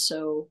 and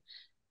also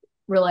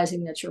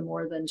realizing that you're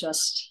more than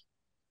just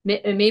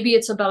maybe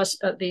it's about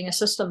being a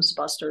systems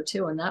buster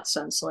too in that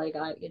sense, like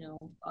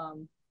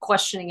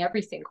questioning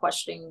everything,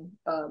 questioning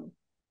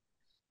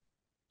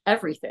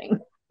everything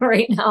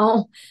right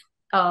now,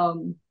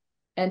 um,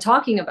 and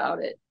talking about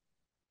it,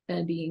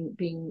 and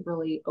being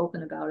really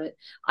open about it.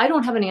 I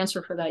don't have an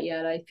answer for that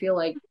yet. I feel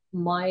like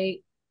my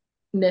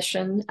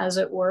mission, as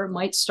it were,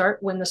 might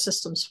start when the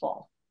systems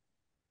fall.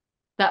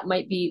 That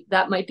might be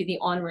the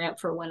on ramp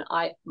for when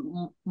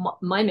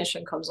my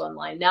mission comes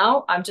online.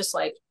 Now I'm just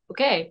like,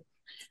 okay,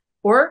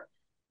 or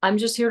I'm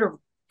just here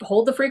to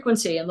hold the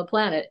frequency and the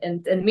planet.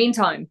 And in the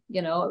meantime,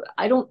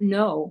 I don't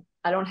know.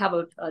 I don't have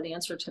an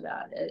answer to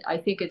that. I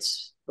think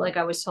it's like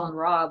I was telling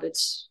Rob,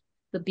 it's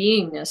the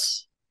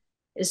beingness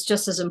is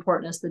just as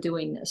important as the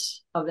doingness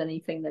of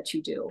anything that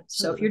you do.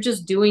 So if you're Absolutely.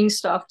 just doing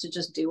stuff to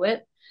just do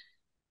it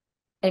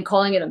and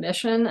calling it a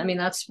mission, I mean,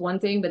 that's one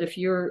thing. But if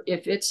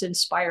it's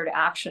inspired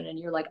action and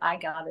you're like, I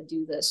gotta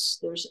do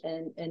this,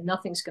 and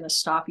nothing's gonna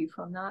stop you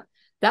from that.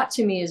 That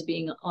to me is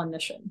being on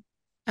mission.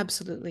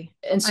 Absolutely.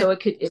 And I so it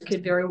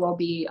could very well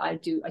be I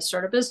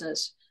start a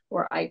business,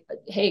 or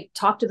hey,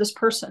 talk to this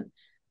person,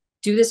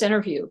 do this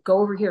interview, go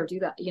over here,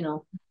 do that,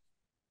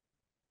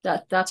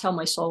 that's how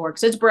my soul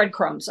works. It's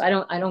breadcrumbs. I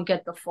don't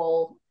get the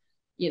full,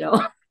 you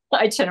know,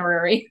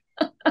 itinerary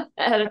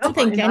ahead of don't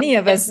think time. any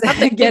of I us have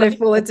to give get a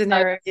full it.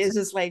 itinerary. It's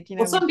just like, Well,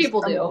 we some just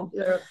people do.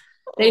 stumble.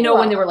 They know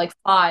when they were Well, like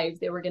 5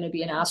 they were going to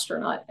be an yeah.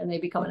 astronaut, and they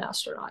become an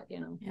astronaut.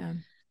 Yeah.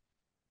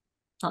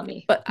 Not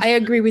me. But I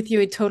agree with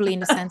you totally in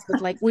the sense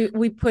that like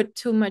we put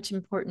too much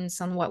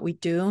importance on what we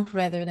do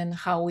rather than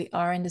how we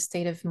are in the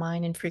state of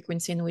mind and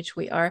frequency in which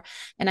we are.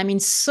 And I mean,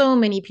 so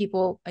many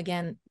people,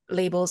 again,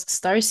 labels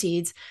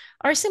starseeds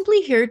are simply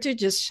here to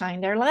just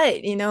shine their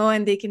light,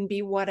 and they can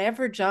be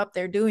whatever job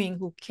they're doing.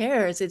 Who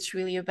cares? It's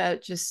really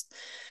about just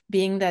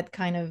being that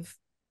kind of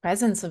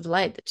presence of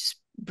light that just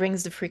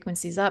brings the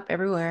frequencies up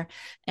everywhere.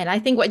 And I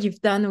think what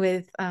you've done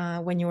with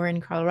when you were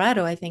in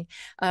Colorado, I think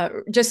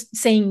just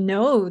saying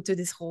no to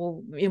this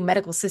whole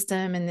medical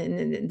system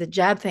and the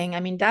jab thing. I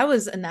mean, that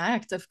was an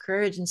act of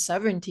courage and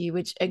sovereignty,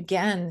 which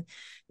again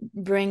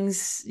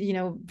brings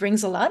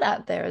a lot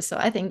out there. So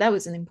I think that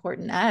was an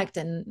important act,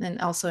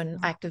 and also an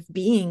act of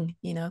being.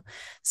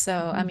 So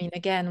I Mhm. mean,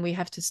 again, we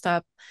have to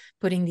stop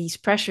putting these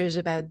pressures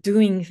about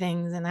doing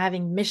things and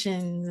having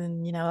missions,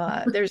 and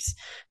there's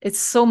it's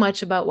so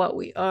much about what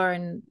we are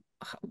and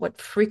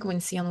what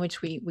frequency on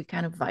which we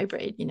kind of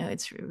vibrate.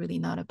 It's really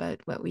not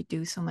about what we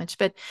do so much.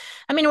 But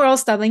I mean, we're all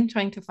stumbling,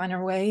 trying to find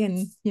our way,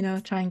 and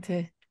trying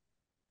to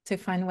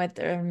find what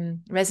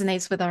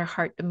resonates with our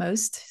heart the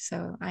most.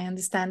 So I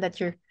understand that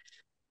you're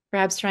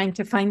perhaps trying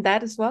to find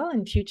that as well.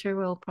 In future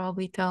we'll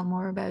probably tell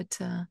more about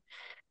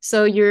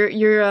so you're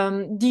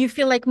do you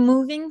feel like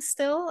moving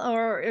still,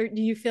 or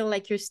do you feel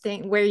like you're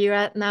staying where you're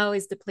at now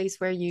is the place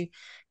where you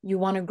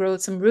want to grow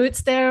some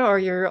roots there, or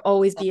you're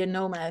always be a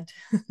nomad?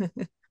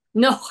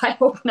 No, I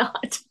hope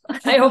not.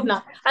 I hope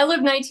not. I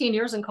lived 19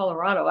 years in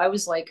Colorado. I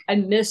was like, I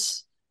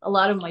miss a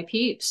lot of my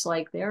peeps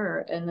like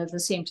there. And at the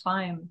same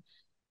time,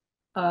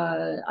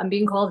 I'm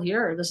being called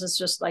here. This is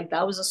just like,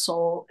 that was a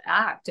soul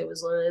act. It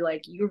was literally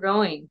like, you're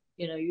going,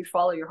 you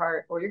follow your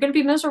heart, or you're going to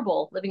be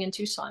miserable living in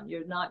Tucson.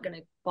 You're not going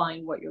to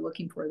find what you're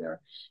looking for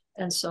there.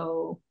 And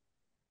so,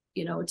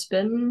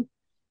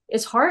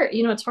 it's hard,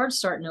 it's hard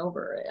starting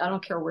over. I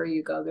don't care where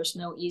you go. There's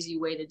no easy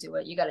way to do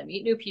it. You got to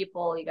meet new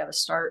people. You got to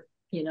start,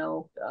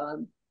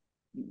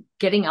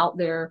 getting out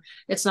there.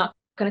 It's not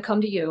going to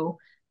come to you,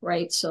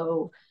 right?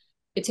 So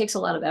it takes a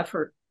lot of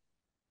effort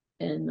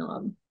and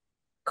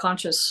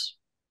conscious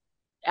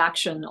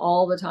action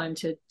all the time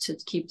to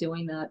keep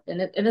doing that.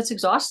 And it's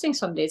exhausting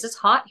some days. It's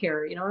hot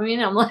here, you know what I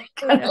mean? I'm like,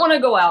 I don't Yeah. want to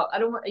go out. I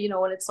don't want,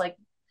 when it's like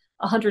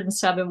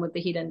 107 with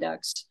the heat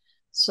index.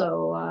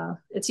 So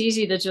it's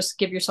easy to just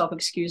give yourself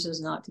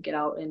excuses not to get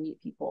out and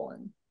meet people.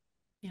 And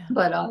Yeah.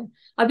 but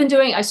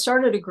I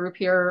started a group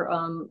here.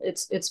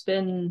 It's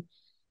been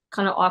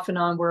kind of off and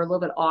on. We're a little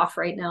bit off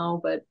right now,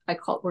 but I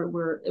call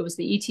it it was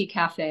the ET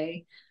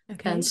Cafe. And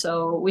Okay.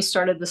 so we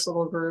started this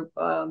little group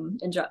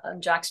in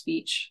Jack's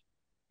Beach,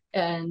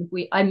 and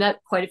I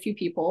met quite a few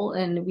people,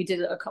 and we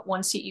did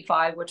one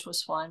CE5, which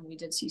was fun. We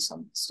did see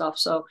some stuff.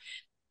 So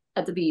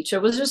at the beach,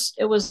 it was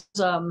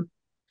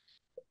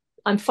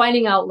I'm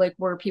finding out like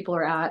where people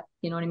are at,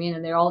 you know what I mean?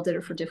 And they all did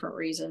it for different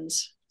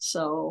reasons.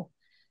 So,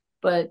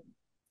 but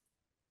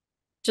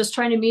just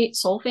trying to meet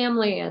soul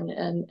family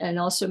and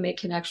also make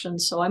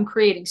connections. So I'm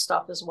creating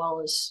stuff as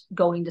well as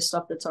going to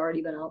stuff that's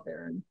already been out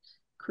there and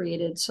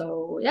created.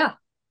 So yeah.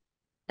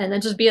 And then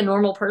just be a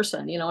normal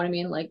person, you know what I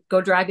mean? Like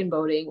go dragon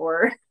boating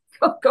or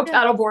go Yeah.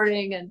 paddle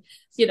boarding and,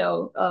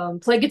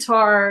 play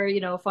guitar,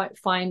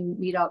 find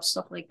meetups,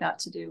 stuff like that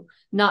to do,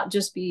 not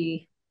just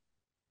be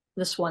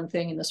this one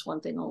thing and this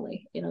one thing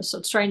only, so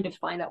it's trying to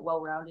find that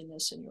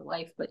well-roundedness in your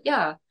life. But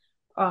yeah,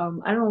 I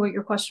don't know what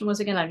your question was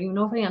again. I don't even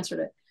know if I answered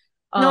it.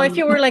 No, if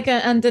you were Kind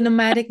like on the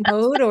nomadic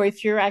mode, or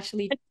if you're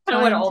actually of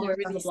went trying all the to way around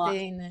really the block.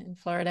 stay in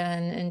Florida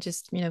and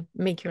just,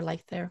 make your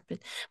life there. But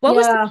what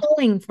was the Yeah.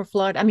 calling for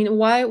Florida? I mean,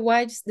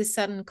 why just this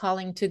sudden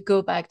calling to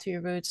go back to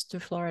your roots to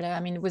Florida? I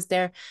mean,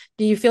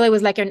 do you feel it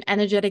was like an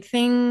energetic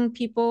thing,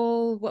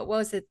 people? What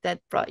was it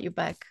that brought you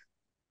back?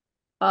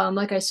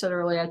 Like I said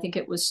earlier, I think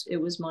it was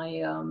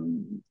my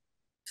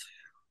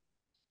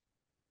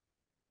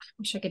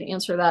wish I could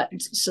answer that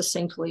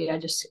succinctly. I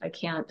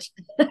can't.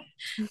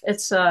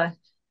 It's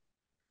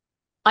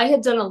I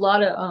had done a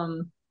lot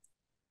of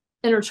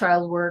inner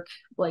child work,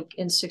 like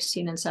in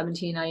 16 and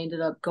 17. I ended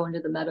up going to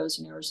the meadows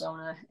in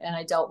Arizona, and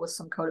I dealt with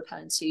some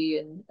codependency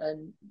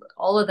and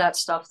all of that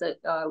stuff, that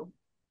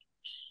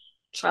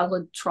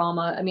childhood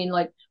trauma. I mean,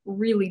 like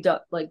really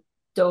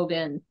dove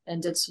in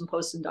and did some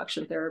post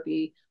induction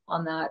therapy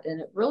on that,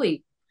 and it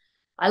really,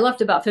 I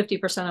left about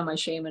 50% of my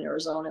shame in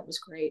Arizona. It was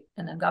great.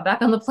 And then got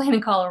back on the plane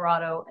in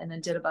Colorado, and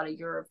then did about a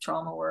year of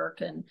trauma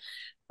work. And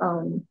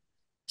um,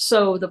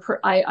 so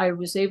I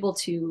was able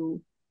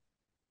to,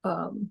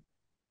 um,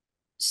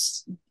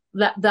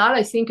 that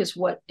I think is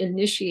what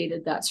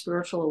initiated that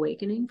spiritual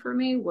awakening for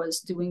me, was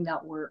doing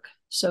that work.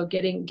 So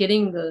getting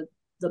the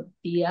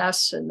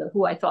BS and the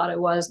who I thought I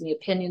was, and the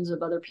opinions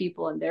of other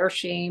people and their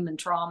shame and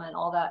trauma and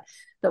all that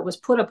was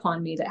put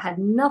upon me, that had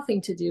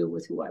nothing to do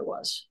with who I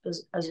was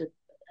as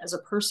a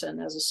person,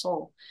 as a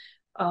soul.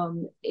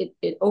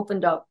 It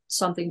opened up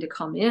something to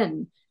come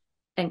in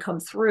and come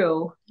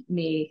through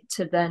me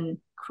to then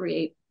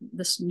create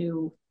this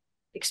new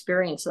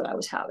experience that I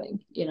was having,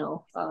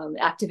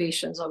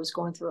 activations. I was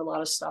going through a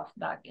lot of stuff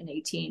back in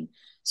 18.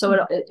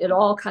 So it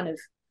all kind of,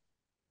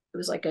 it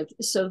was like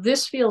so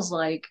this feels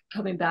like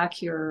coming back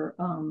here,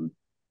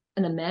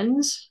 an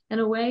amends in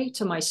a way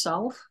to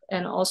myself,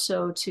 and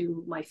also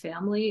to my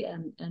family,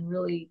 and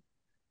really,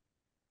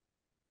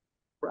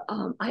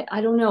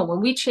 I don't know, when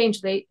we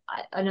change,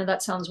 I know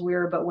that sounds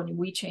weird, but when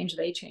we change,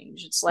 they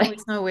change. It's No, like,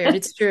 it's not weird.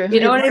 It's true. you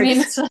know It what I mean?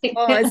 works. It's like,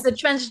 Oh, it's the yeah,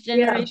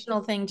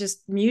 transgenerational thing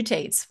just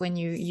mutates when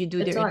you do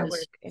it the inner does.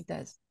 work. It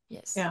does.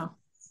 Yes. Yeah.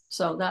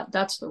 So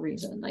that's the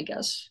reason, I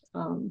guess.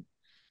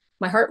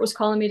 My heart was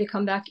calling me to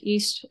come back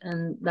east,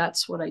 and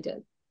that's what I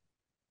did.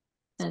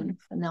 It's And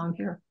wonderful. now I'm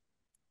here.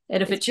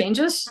 And if It's it good.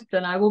 changes,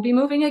 then I will be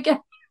moving again.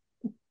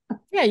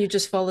 Yeah, you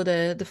just follow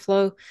the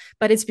flow.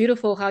 But it's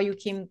beautiful how you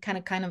came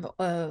kind of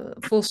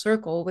full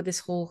circle with this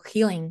whole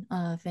healing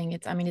thing.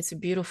 It's, I mean, it's a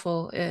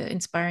beautiful,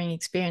 inspiring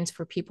experience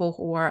for people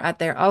who are out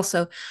there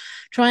also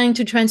trying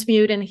to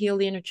transmute and heal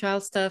the inner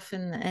child stuff.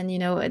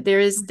 And there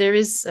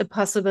is a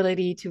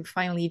possibility to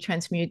finally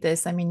transmute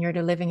this. I mean, you're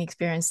the living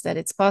experience that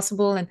it's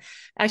possible, and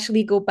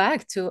actually go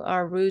back to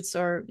our roots,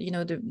 or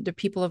the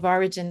people of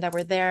origin that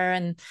were there,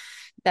 and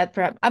that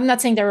perhaps, I'm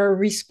not saying they're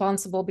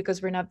responsible,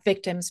 because we're not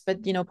victims, but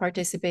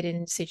participated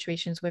in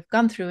situations we've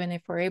gone through. And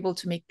if we're able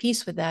to make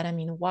peace with that, I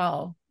mean,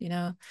 wow,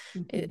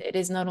 Mm-hmm. it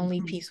is not only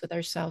Mm-hmm. peace with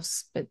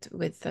ourselves, but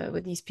with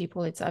these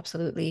people. It's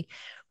absolutely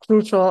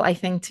crucial, I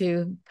think,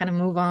 to kind of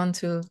move on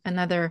to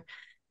another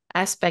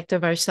aspect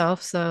of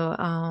ourselves. So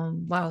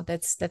wow,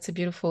 that's a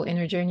beautiful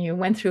inner journey you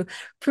went through.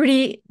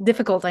 Pretty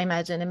difficult, I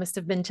imagine. It must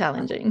have been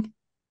challenging.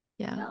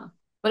 Yeah. Yeah.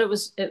 But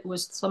it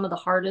was some of the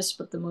hardest,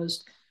 but the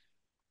most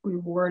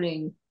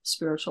rewarding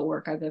spiritual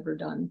work I've ever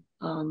done.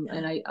 Yeah.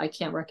 And I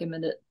can't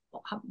recommend it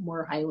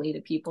more highly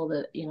to people,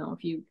 that,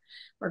 if you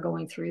are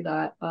going through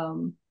that,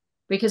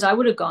 because I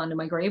would have gone to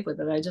my grave with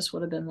it. I just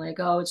would have been like,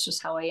 oh, it's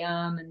just how I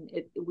am. And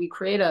we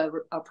create a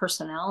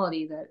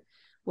personality that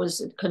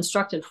was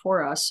constructed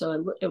for us.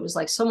 So it was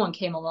like someone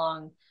came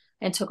along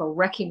and took a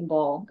wrecking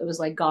ball. It was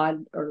like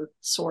God or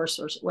source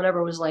or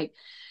whatever, was like,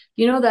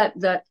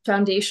 that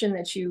foundation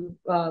that you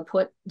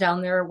put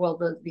down there. Well,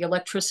 the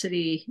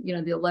electricity,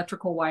 the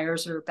electrical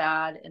wires are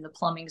bad, and the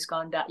plumbing's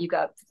gone bad. You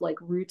got like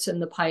roots in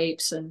the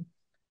pipes, and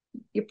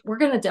we're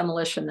going to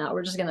demolition that.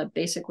 We're just going to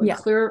basically Yeah.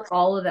 clear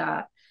all of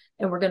that,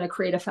 and we're going to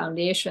create a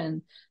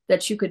foundation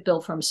that you could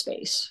build from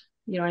space.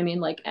 You know what I mean?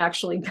 Like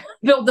actually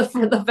build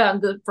from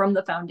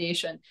the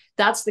foundation.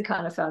 That's the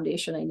kind of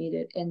foundation I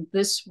needed, and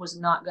this was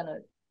not going to.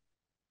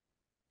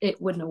 It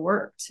wouldn't have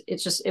worked.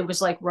 It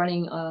was like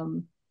running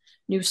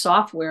new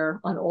software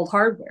on old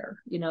hardware,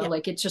 Yeah.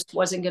 like it just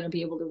wasn't going to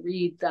be able to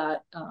read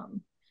that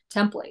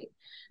template.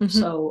 Mm-hmm.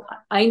 So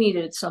I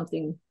needed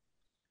something.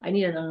 I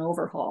needed an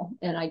overhaul,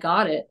 and I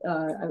got it.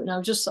 And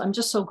I'm just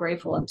so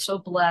grateful. I'm so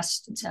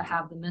blessed to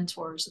have the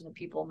mentors and the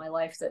people in my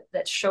life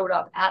that showed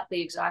up at the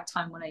exact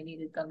time when I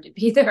needed them to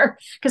be there.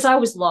 Because I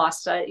was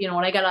lost. When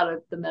I got out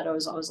of the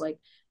meadows, I was like,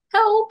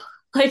 help.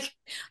 Like,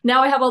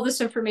 now I have all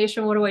this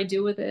information. What do I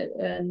do with it?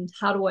 And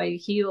how do I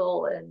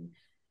heal? And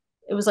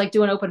it was like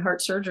doing open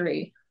heart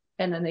surgery.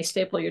 And then they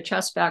staple your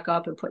chest back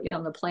up and put you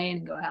on the plane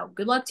and go, "How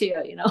good luck to you."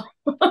 It's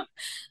Deal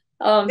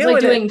like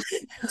with it. doing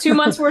 2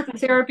 months worth of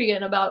therapy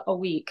in about a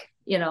week,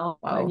 and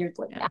Wow. you're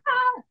like, Yeah.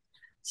 ah.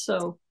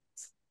 So,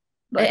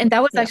 but And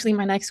that was yeah, actually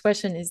my next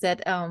question, is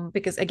that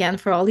because again,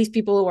 for all these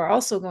people who are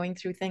also going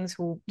through things,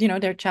 who, you know,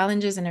 their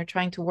challenges and are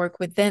trying to work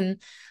within,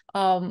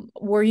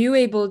 were you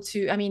able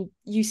to, I mean,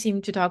 you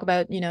seem to talk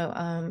about, you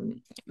know,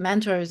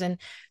 mentors, and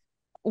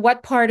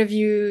what part of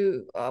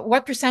you,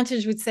 what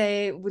percentage would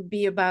say would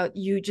be about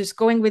you just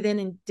going within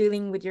and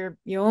dealing with your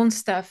own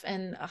stuff,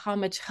 and how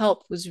much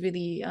help was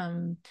really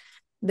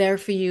there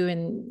for you?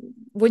 And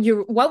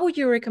what would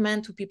you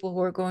recommend to people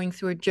who are going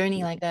through a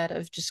journey like that,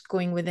 of just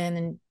going within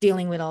and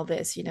dealing with all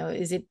this? You know,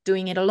 is it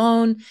doing it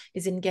alone?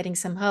 Is it getting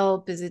some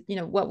help? Is it, you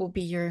know, what will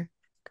be your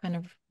kind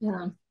of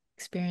yeah.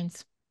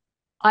 experience?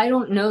 I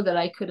don't know that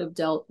I could have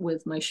dealt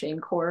with my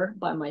shame core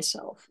by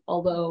myself,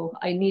 although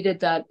I needed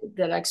that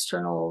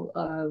external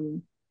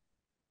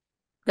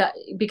that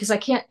because I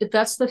can't.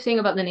 That's the thing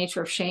about the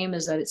nature of shame,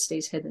 is that it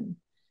stays hidden.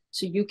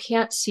 So you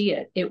can't see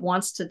it. It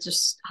wants to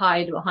just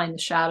hide behind the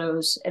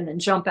shadows and then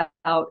jump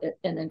out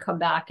and then come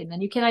back. And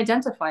then you can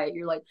identify it.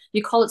 You're like,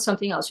 you call it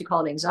something else. You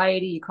call it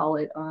anxiety. You call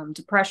it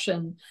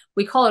depression.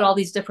 We call it all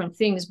these different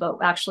things, but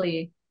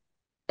actually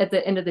at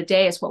the end of the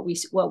day, it's what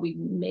we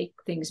make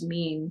things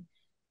mean.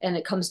 And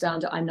it comes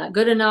down to, I'm not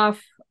good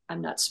enough.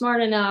 I'm not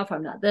smart enough.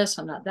 I'm not this.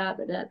 I'm not that.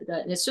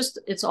 And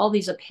it's all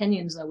these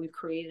opinions that we've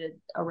created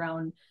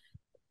around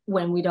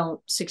when we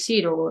don't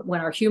succeed, or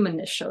when our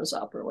humanness shows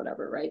up or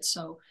whatever, right?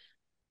 So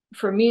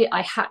for me,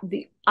 I had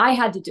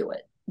to do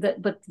it.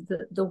 But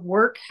the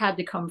work had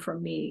to come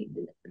from me.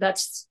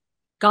 That's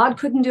God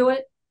couldn't do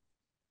it.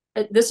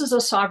 This is a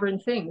sovereign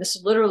thing.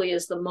 This literally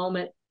is the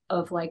moment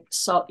of like,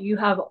 so you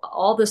have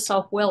all this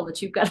self will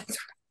that you've got to.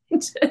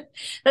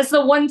 That's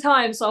the one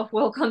time self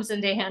will comes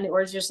into hand,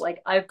 where it's just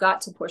like, I've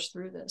got to push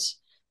through this.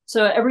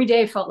 So every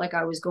day felt like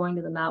I was going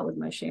to the mat with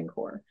my shame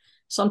core.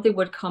 Something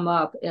would come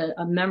up,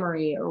 a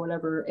memory or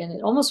whatever, and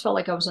it almost felt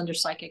like I was under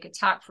psychic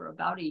attack for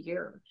about a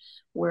year,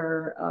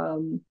 where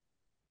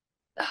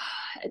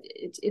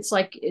it's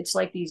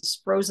like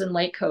these frozen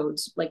light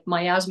codes, like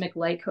miasmic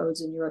light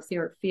codes in your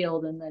etheric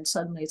field, and then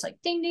suddenly it's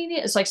like ding ding ding.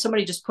 It's like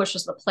somebody just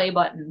pushes the play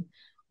button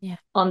Yeah.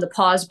 on the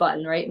pause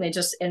button, right?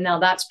 And now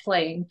that's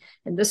playing,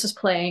 and this is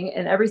playing,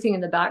 and everything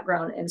in the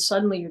background, and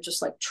suddenly you're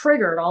just like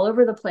triggered all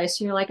over the place,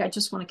 and you're like, I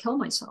just want to kill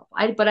myself.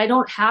 But I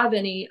don't have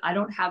any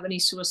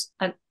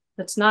suicide.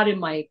 That's not in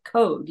my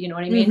code. You know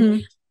what I mean? Mm-hmm.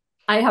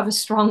 I have a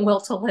strong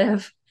will to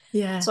live.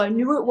 Yeah. So I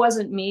knew it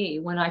wasn't me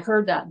when I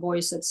heard that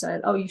voice that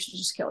said, "Oh, you should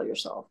just kill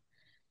yourself."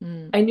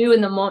 Mm. I knew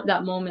in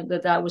that moment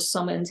that was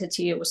some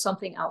entity. It was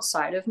something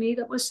outside of me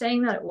that was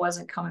saying that. It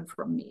wasn't coming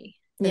from me.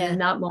 And Yeah. in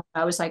that moment,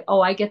 I was like,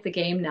 "Oh, I get the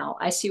game now.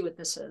 I see what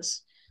this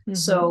is." Mm-hmm.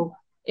 So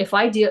if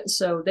I did,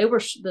 so they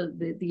were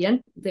the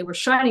end. They were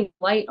shining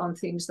light on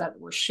things that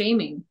were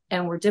shaming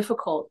and were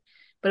difficult,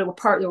 but there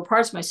were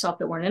parts of myself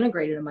that weren't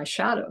integrated in my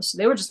shadow. So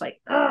they were just like,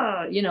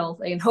 and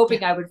Yeah.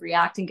 hoping I would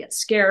react and get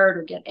scared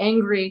or get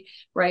angry,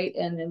 right?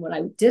 And then when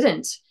I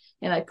didn't,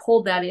 and I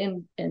pulled that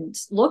in and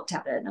looked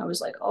at it, and I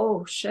was like,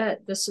 oh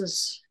shit, this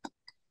is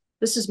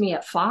me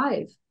at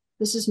 5.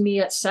 This is me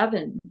at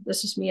 7.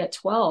 This is me at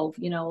 12.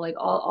 Like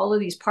all of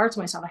these parts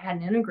of myself I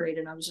hadn't integrated.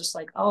 And I was just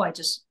like, oh, I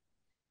just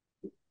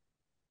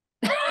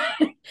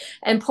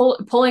and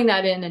pulling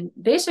that in and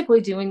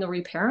basically doing the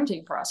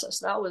reparenting process.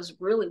 That was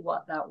really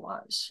what that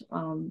was,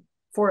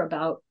 for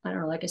about, I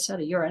don't know, like I said,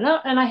 a year.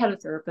 And I had a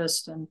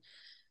therapist,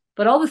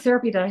 but all the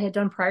therapy that I had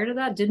done prior to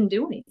that didn't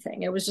do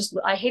anything. It was just,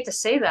 I hate to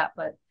say that,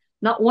 but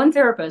not one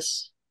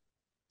therapist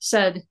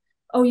said,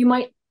 oh, you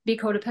might be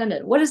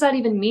codependent. What does that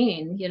even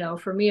mean?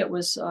 For me, it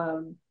was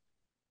a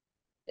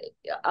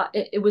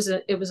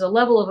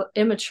level of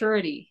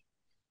immaturity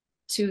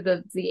to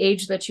the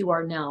age that you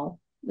are now.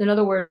 In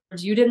other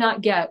words, you did not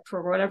get,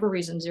 for whatever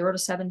reason, 0 to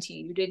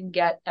 17, you didn't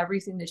get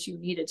everything that you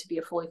needed to be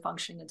a fully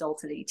functioning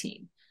adult at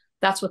 18.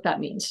 That's what that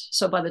means.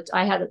 So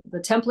I had the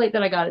template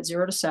that I got at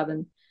 0 to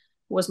 7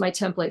 was my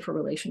template for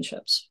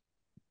relationships,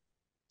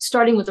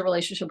 starting with the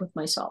relationship with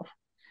myself.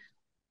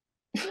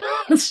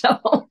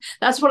 So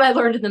that's what I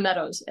learned in the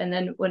meadows. And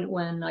then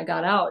when I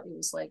got out, it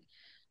was like,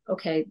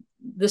 okay,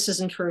 this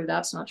isn't true.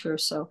 That's not true.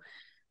 So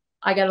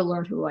I got to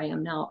learn who I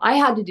am now. I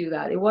had to do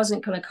that. It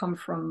wasn't going to come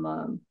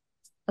from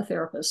a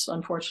therapist,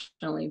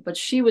 unfortunately, but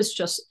she was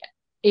just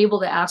able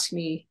to ask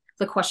me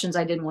the questions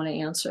I didn't want to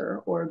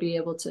answer, or be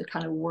able to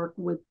kind of work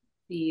with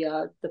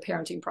the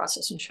parenting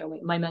process and show me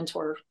my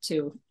mentor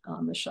too,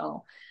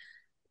 Michelle.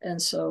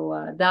 And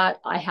so that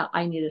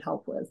I needed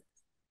help with.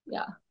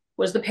 Yeah,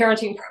 was the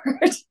parenting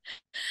part.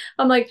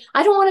 I'm like,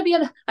 I didn't want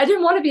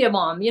to be a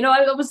mom.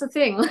 That was the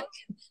thing.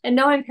 And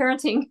now I'm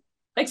parenting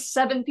like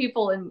 7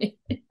 people in me.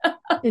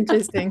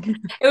 Interesting.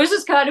 It was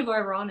just kind of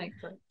ironic,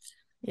 but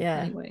Yeah.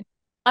 anyway,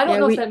 I don't Yeah.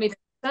 know if that made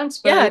sense,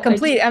 but Yeah, I do.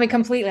 complete. I mean,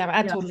 completely.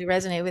 I Yeah. totally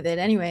resonate with it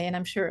anyway. And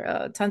I'm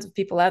sure tons of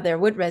people out there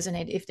would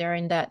resonate if they're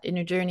in that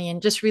inner journey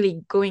and just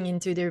really going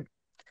into their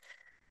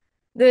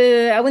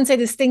the, I wouldn't say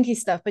the stinky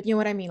stuff, but you know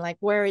what I mean, like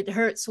where it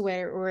hurts,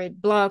 where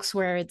it blocks,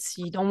 where it's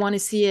you don't want to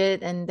see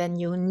it, and then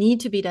you need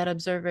to be that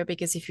observer,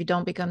 because if you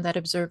don't become that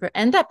observer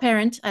and that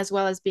parent, as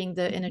well as being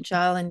the inner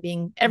child and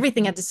being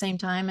everything at the same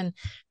time, and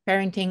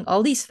parenting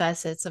all these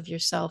facets of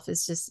yourself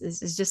is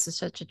just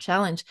such a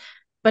challenge.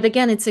 But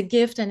again, it's a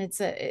gift, and it's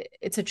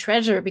a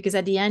treasure, because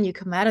at the end you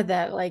come out of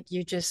that like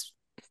you're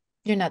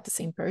not the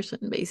same person,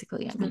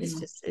 basically. I mean,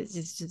 Mm-hmm.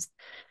 it's just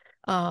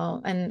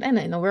and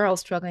you know, we're all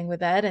struggling with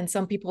that, and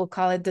some people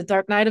call it the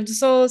dark night of the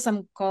soul,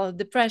 some call it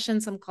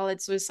depression, some call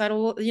it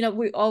suicidal, you know,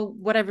 we all,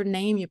 whatever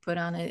name you put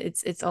on it,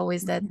 it's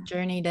always that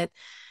journey that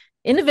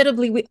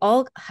inevitably we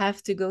all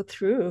have to go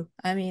through.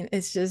 I mean,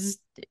 it's just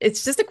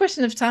a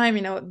question of time,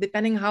 you know,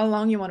 depending how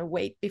long you want to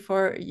wait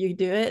before you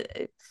do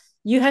it.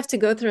 You have to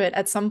go through it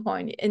at some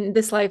point in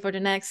this life or the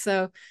next,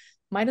 so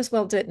might as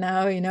well do it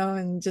now, you know,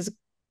 and just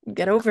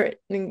get over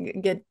it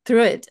and get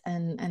through it.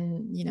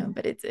 And you know,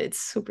 but it's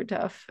super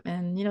tough,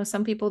 and you know,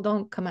 some people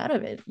don't come out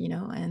of it, you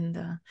know.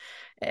 And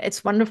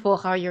it's wonderful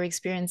how your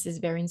experience is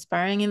very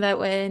inspiring in that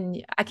way,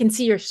 and I can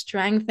see your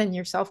strength and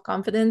your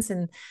self-confidence.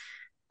 And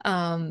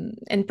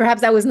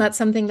perhaps that was not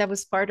something that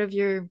was part of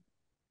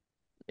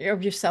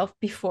yourself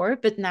before,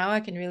 but now I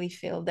can really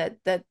feel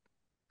that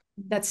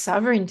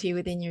sovereignty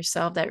within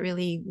yourself that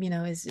really, you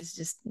know, is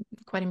just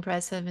quite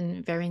impressive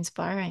and very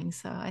inspiring.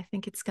 So I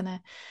think it's gonna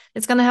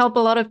help a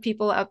lot of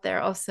people out there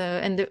also.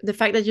 And the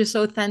fact that you're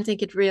so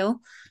authentic and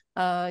real,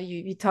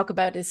 you talk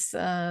about this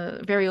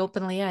very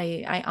openly.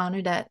 I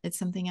honor that. It's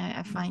something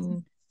I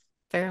find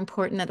very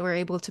important, that we're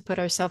able to put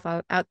ourselves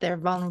out there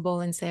vulnerable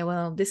and say,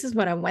 well, this is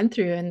what I went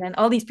through. And then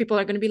all these people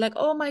are going to be like,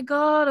 oh my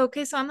God,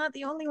 okay, so I'm not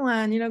the only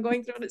one, you know,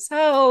 going through this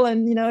hell.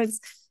 And, you know,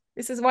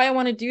 this is why I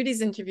want to do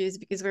these interviews,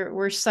 because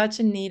we're such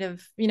in need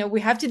of, you know,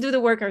 we have to do the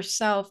work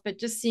ourselves, but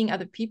just seeing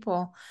other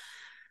people,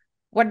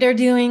 what they're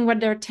doing, what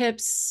their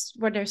tips,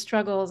 what their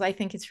struggles, I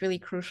think it's really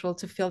crucial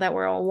to feel that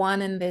we're all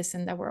one in this,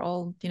 and that we're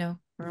all, you know,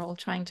 we're all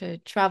trying to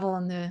travel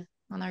on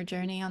our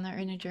journey, on our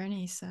inner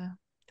journey. So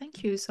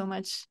thank you so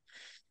much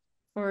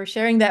for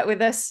sharing that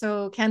with us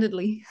so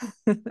candidly.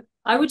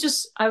 I would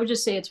just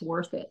say it's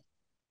worth it.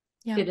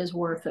 Yeah. It is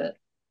worth it.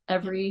 Yeah.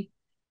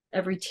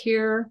 Every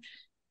tear,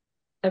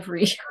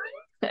 every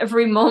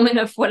every moment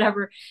of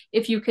whatever,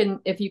 if you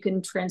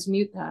can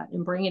transmute that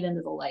and bring it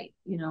into the light,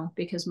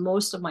 because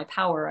most of my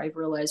power, I've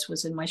realized,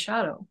 was in my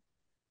shadow.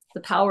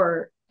 The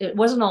power, it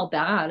wasn't all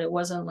bad. It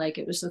wasn't like,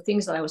 it was the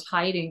things that I was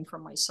hiding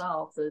from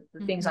myself, the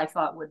things Mm-hmm. I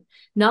thought would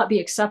not be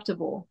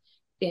acceptable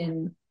Yeah.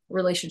 in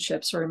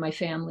relationships or in my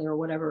family or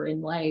whatever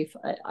in life.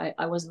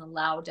 I wasn't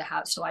allowed to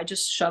have, so I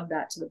just shoved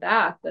that to the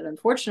back. But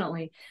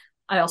unfortunately,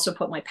 I also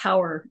put my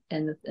power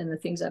and the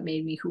things that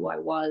made me who I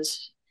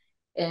was.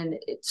 And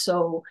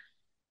so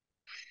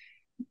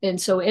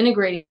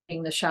integrating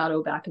the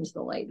shadow back into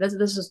the light. This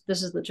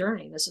is the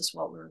journey. This is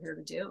what we're here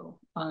to do.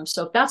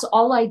 So if that's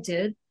all I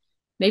did,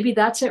 maybe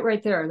that's it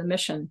right there, the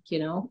mission.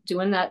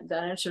 Doing that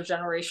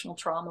intergenerational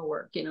trauma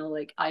work.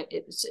 Like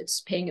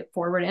it's paying it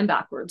forward and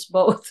backwards,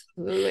 both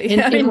Absolutely. in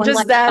I in mean, one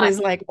just that lifetime. is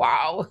like,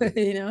 wow,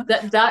 you know?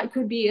 That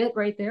could be it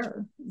right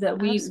there. That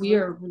we Absolutely.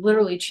 are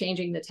literally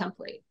changing the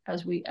template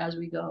as we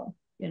go.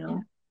 Yeah.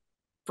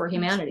 For Absolutely.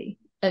 humanity,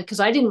 because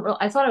I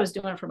thought I was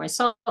doing it for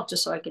myself,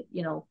 just so I could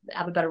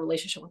have a better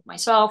relationship with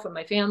myself and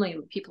my family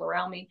and the people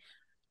around me.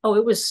 Oh,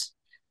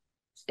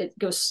 it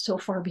goes so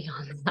far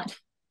beyond that.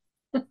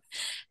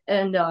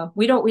 And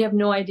we have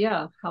no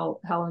idea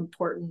how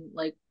important,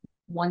 like,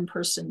 one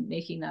person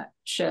making that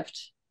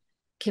shift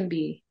can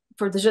be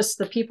for just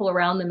the people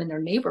around them in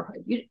their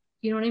neighborhood. You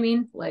know what I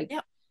mean? Like,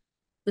 Yeah.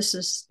 this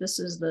is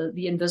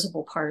the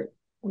invisible part.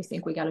 We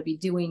think we got to be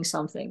doing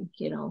something,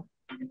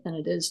 and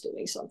it is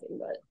doing something,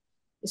 but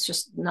it's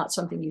just not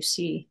something you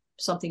see,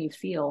 something you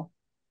feel.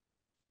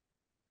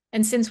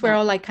 And since we're Yeah.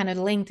 all like kind of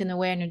linked in a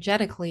way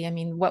energetically, I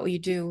mean, what you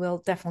do will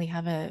definitely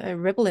have a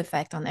ripple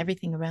effect on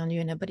everything around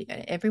you and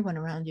everyone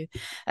around you.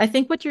 I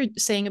think what you're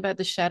saying about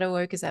the shadow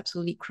work is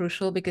absolutely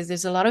crucial, because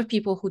there's a lot of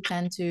people who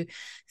tend to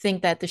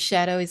think that the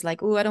shadow is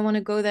like, oh, I don't want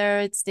to go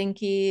there. It's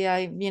stinky.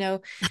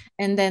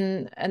 And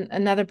then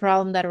another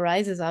problem that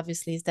arises,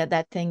 obviously, is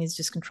that thing is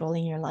just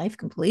controlling your life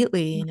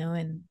completely, you know.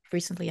 And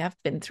recently I've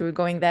been through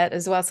going that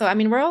as well. So, I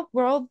mean, we're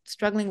all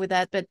struggling with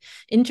that, but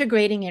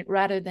integrating it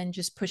rather than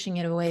just pushing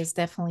it away is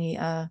definitely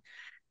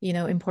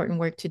important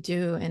work to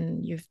do,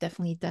 and you've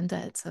definitely done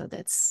that, so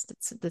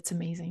that's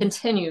amazing.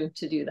 Continue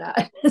to do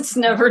that. It's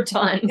Yeah. never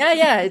done.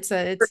 Yeah, it's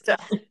a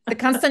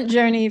constant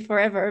journey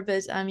forever,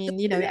 but I mean,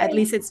 at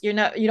least you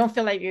don't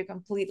feel like you're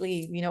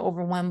completely,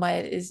 overwhelmed by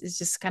it. It's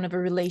just kind of a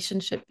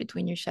relationship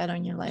between your shadow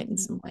and your light in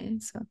some way.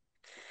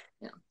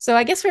 Yeah. So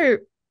I guess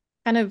we're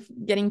kind of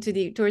getting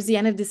towards the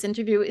end of this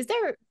interview. Is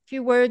there a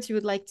few words you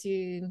would like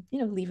to,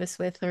 leave us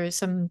with, or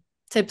some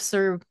tips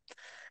or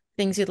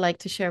things you'd like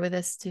to share with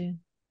us to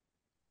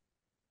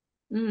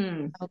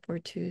Mm. help, or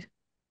to?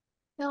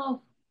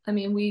 No, I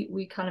mean,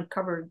 we kind of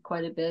covered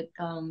quite a bit.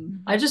 I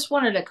Mhm. just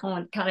wanted to come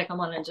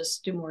on and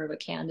just do more of a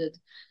candid,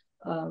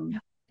 Yeah.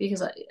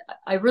 because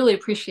I really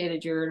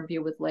appreciated your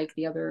interview with, like,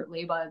 the other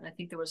Leba, and I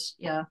think there was,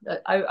 yeah,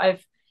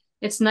 I've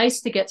it's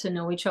nice to get to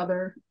know each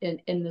other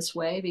in this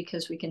way,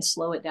 because we can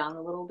slow it down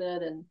a little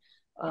bit.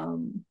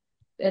 Um,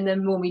 and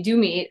then when we do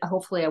meet,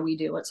 hopefully we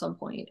do at some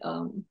point,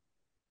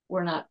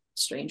 we're not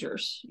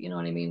strangers. You know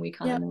what I mean? We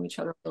kind Yeah. of know each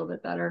other a little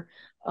bit better.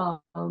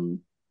 Um,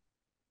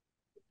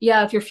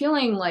 yeah, if you're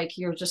feeling like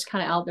you're just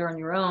kind of out there on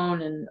your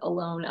own and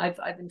alone,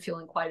 I've been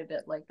feeling quite a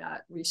bit like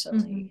that Mm-hmm.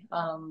 recently.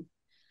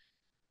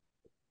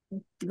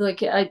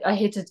 Like I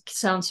hate to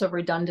sound so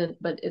redundant,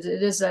 but it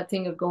is that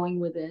thing of going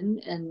within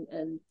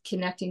and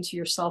connecting to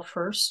yourself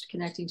first,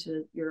 connecting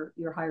to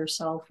your higher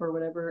self or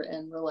whatever,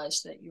 and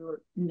realize that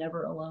you're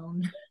never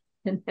alone.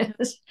 And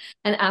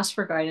ask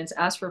for guidance,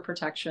 ask for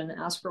protection,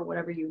 ask for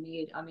whatever you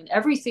need. I mean,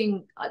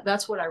 everything.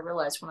 That's what I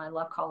realized when I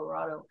left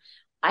Colorado.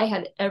 I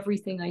had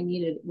everything I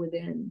needed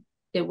within.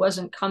 It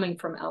wasn't coming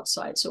from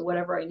outside. So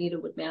whatever I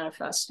needed would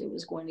manifest. It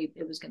was going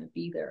to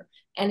be there,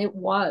 and it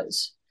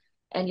was.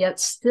 And yet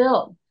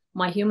still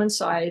my human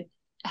side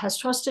has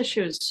trust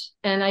issues,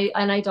 and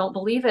I don't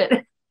believe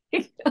it.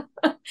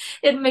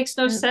 It makes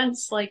no Yeah.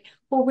 sense. Like,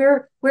 well,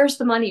 where's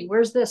the money?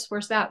 Where's this?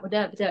 Where's that? With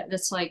that?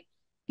 It's like,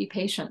 be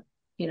patient.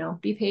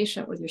 Be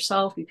patient with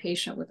yourself. Be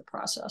patient with the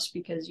process,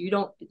 because you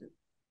don't.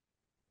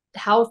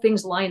 How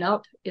things line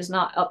up is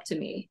not up to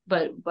me,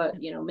 but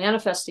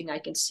manifesting, I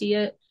can see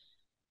it.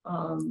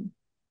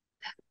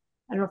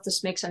 I don't know if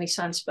this makes any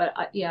sense, but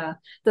yeah,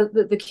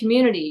 the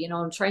community,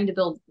 I'm trying to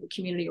build a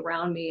community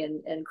around me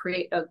and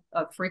create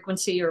a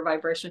frequency or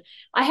vibration.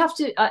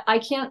 I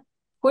can't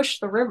push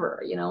the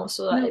river,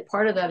 so No.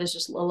 part of that is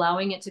just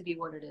allowing it to be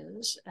what it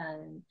is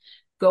and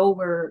go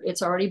where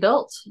it's already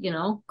built,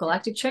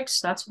 Galactic Chicks,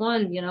 that's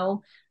one,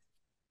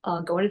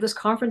 going to this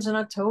conference in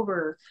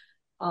October.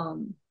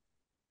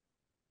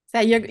 So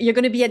you're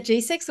going to be at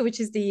J6, which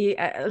is the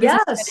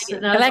Yes,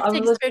 and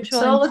Galactic Spiritual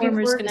so looking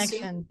Informers forward to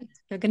seeing Connection.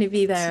 You're going to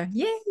be there.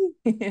 Yay!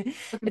 looking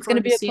It's going to forward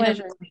to be a seeing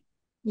pleasure. everybody.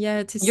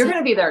 Yeah, to You're see.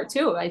 going to be there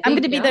too, I I'm going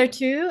think. to be Yeah. there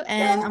too,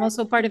 and I'm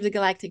also part of the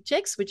Galactic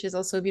Chicks, which is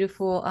also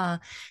beautiful.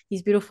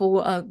 These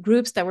beautiful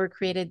groups that were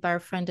created by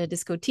our friend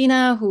Disco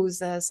Tina,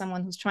 who's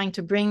someone who's trying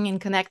to bring and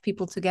connect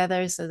people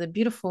together. So the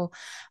beautiful.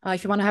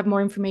 If you want to have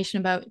more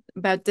information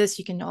about this,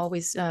 you can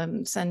always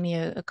send me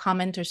a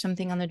comment or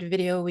something under the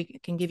video. We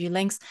can give you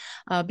links.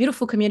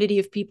 Beautiful community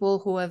of people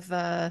who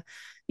have.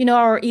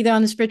 Are either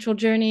on the spiritual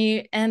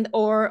journey and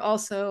or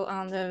also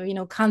on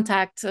the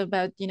contact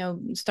about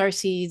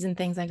starseeds and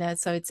things like that.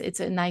 So it's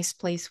a nice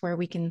place where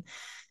we can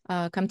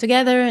come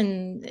together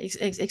and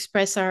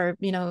express our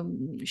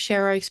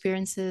share our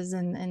experiences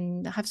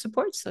and have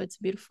support. So it's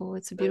a beautiful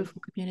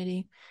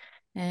community.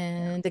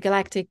 And the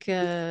Galactic,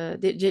 the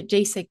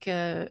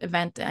JSIC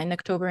event in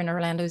October in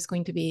Orlando is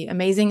going to be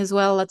amazing as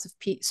well. Lots of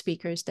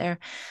speakers there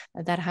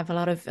that have a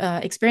lot of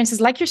experiences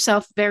like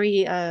yourself,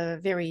 very,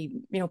 very,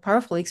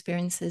 powerful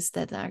experiences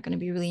that are going to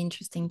be really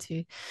interesting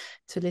to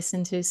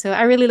listen to. So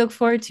I really look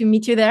forward to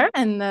meet you there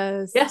and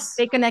Yes.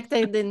 stay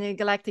connected in the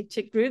Galactic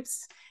Chick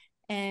groups.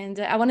 And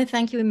I want to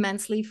thank you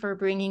immensely for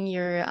bringing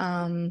your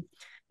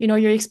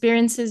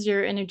experiences,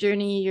 your inner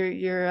journey,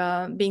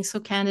 your being so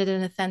candid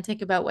and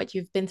authentic about what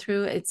you've been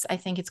through. I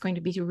think it's going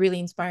to be really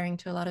inspiring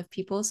to a lot of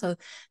people. So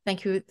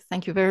thank you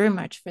very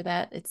much for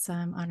that. It's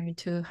honored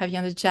to have you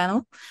on the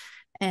channel,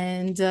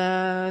 and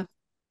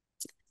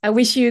I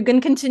wish you a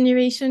good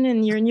continuation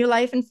in your new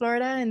life in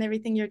Florida and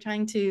everything you're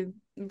trying to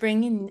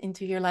bring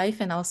into your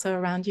life and also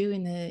around you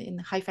in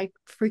the high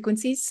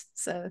frequencies.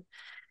 So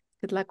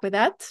good luck with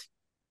that,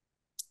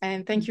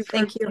 and thank you for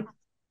Thank you.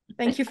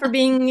 Thank you for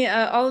being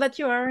all that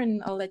you are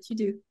and all that you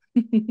do.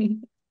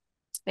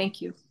 Thank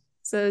you.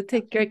 So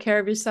take great care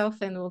of yourself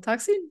and we'll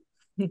talk soon.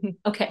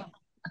 Okay.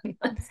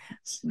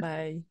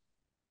 Bye.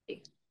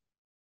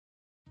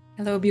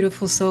 Hello,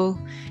 beautiful soul.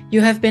 You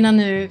have been on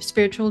a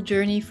spiritual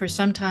journey for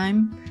some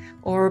time,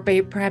 or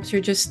perhaps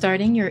you're just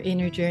starting your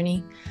inner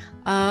journey.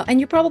 And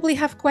you probably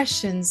have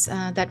questions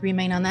that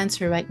remain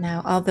unanswered right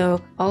now, although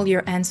all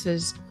your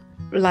answers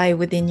lie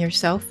within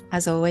yourself,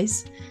 as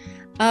always.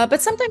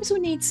 But sometimes we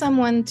need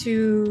someone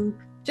to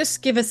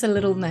just give us a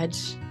little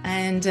nudge.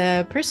 And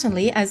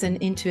personally, as an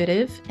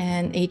intuitive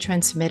and a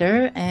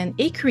transmitter and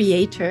a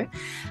creator,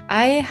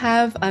 I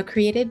have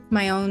created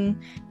my own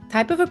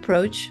type of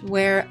approach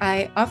where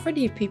I offer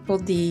the people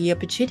the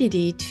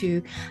opportunity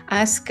to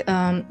ask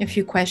a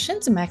few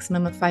questions, a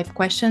maximum of 5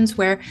 questions,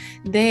 where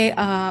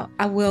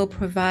I will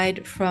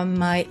provide from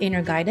my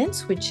inner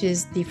guidance, which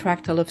is the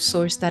fractal of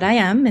source that I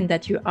am and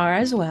that you are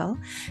as well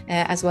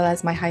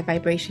as my high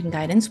vibration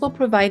guidance will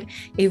provide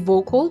a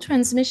vocal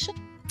transmission.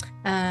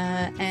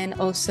 And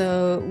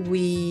also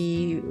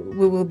we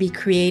will be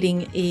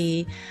creating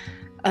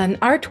an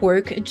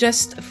artwork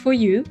just for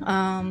you,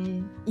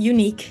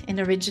 unique and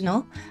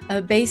original,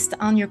 based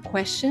on your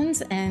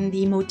questions, and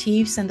the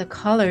motifs and the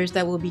colors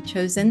that will be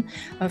chosen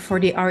for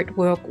the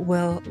artwork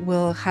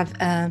will have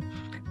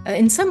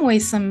in some way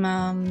some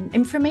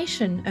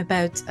information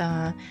about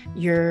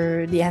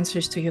the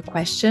answers to your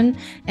question.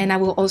 And I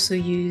will also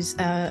use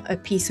a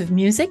piece of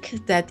music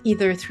that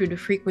either through the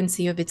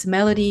frequency of its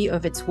melody,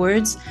 of its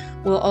words,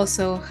 will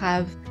also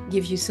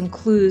give you some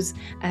clues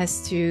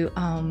as to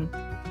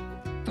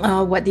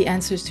what the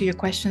answers to your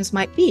questions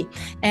might be.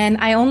 And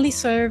I only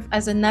serve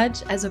as a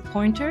nudge, as a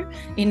pointer,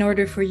 in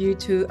order for you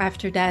to,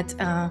 after that,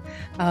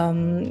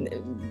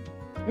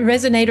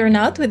 resonate or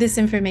not with this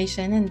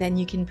information, and then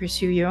you can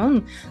pursue your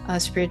own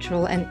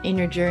spiritual and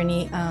inner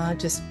journey,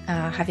 just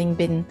having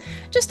been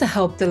just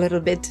helped a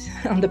little bit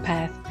on the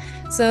path.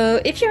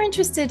 So if you're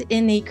interested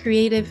in a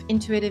creative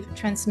intuitive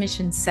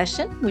transmission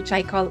session, which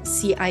I call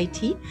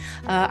CIT,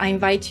 I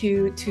invite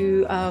you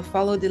to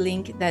follow the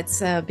link that's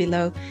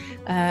below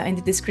in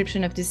the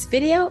description of this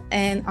video,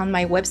 and on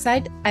my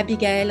website,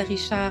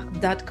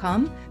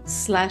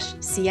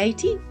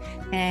 abigailrichard.com/CIT.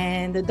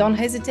 And don't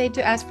hesitate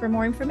to ask for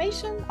more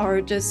information or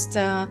just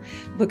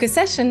book a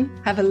session.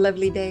 Have a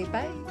lovely day.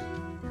 Bye.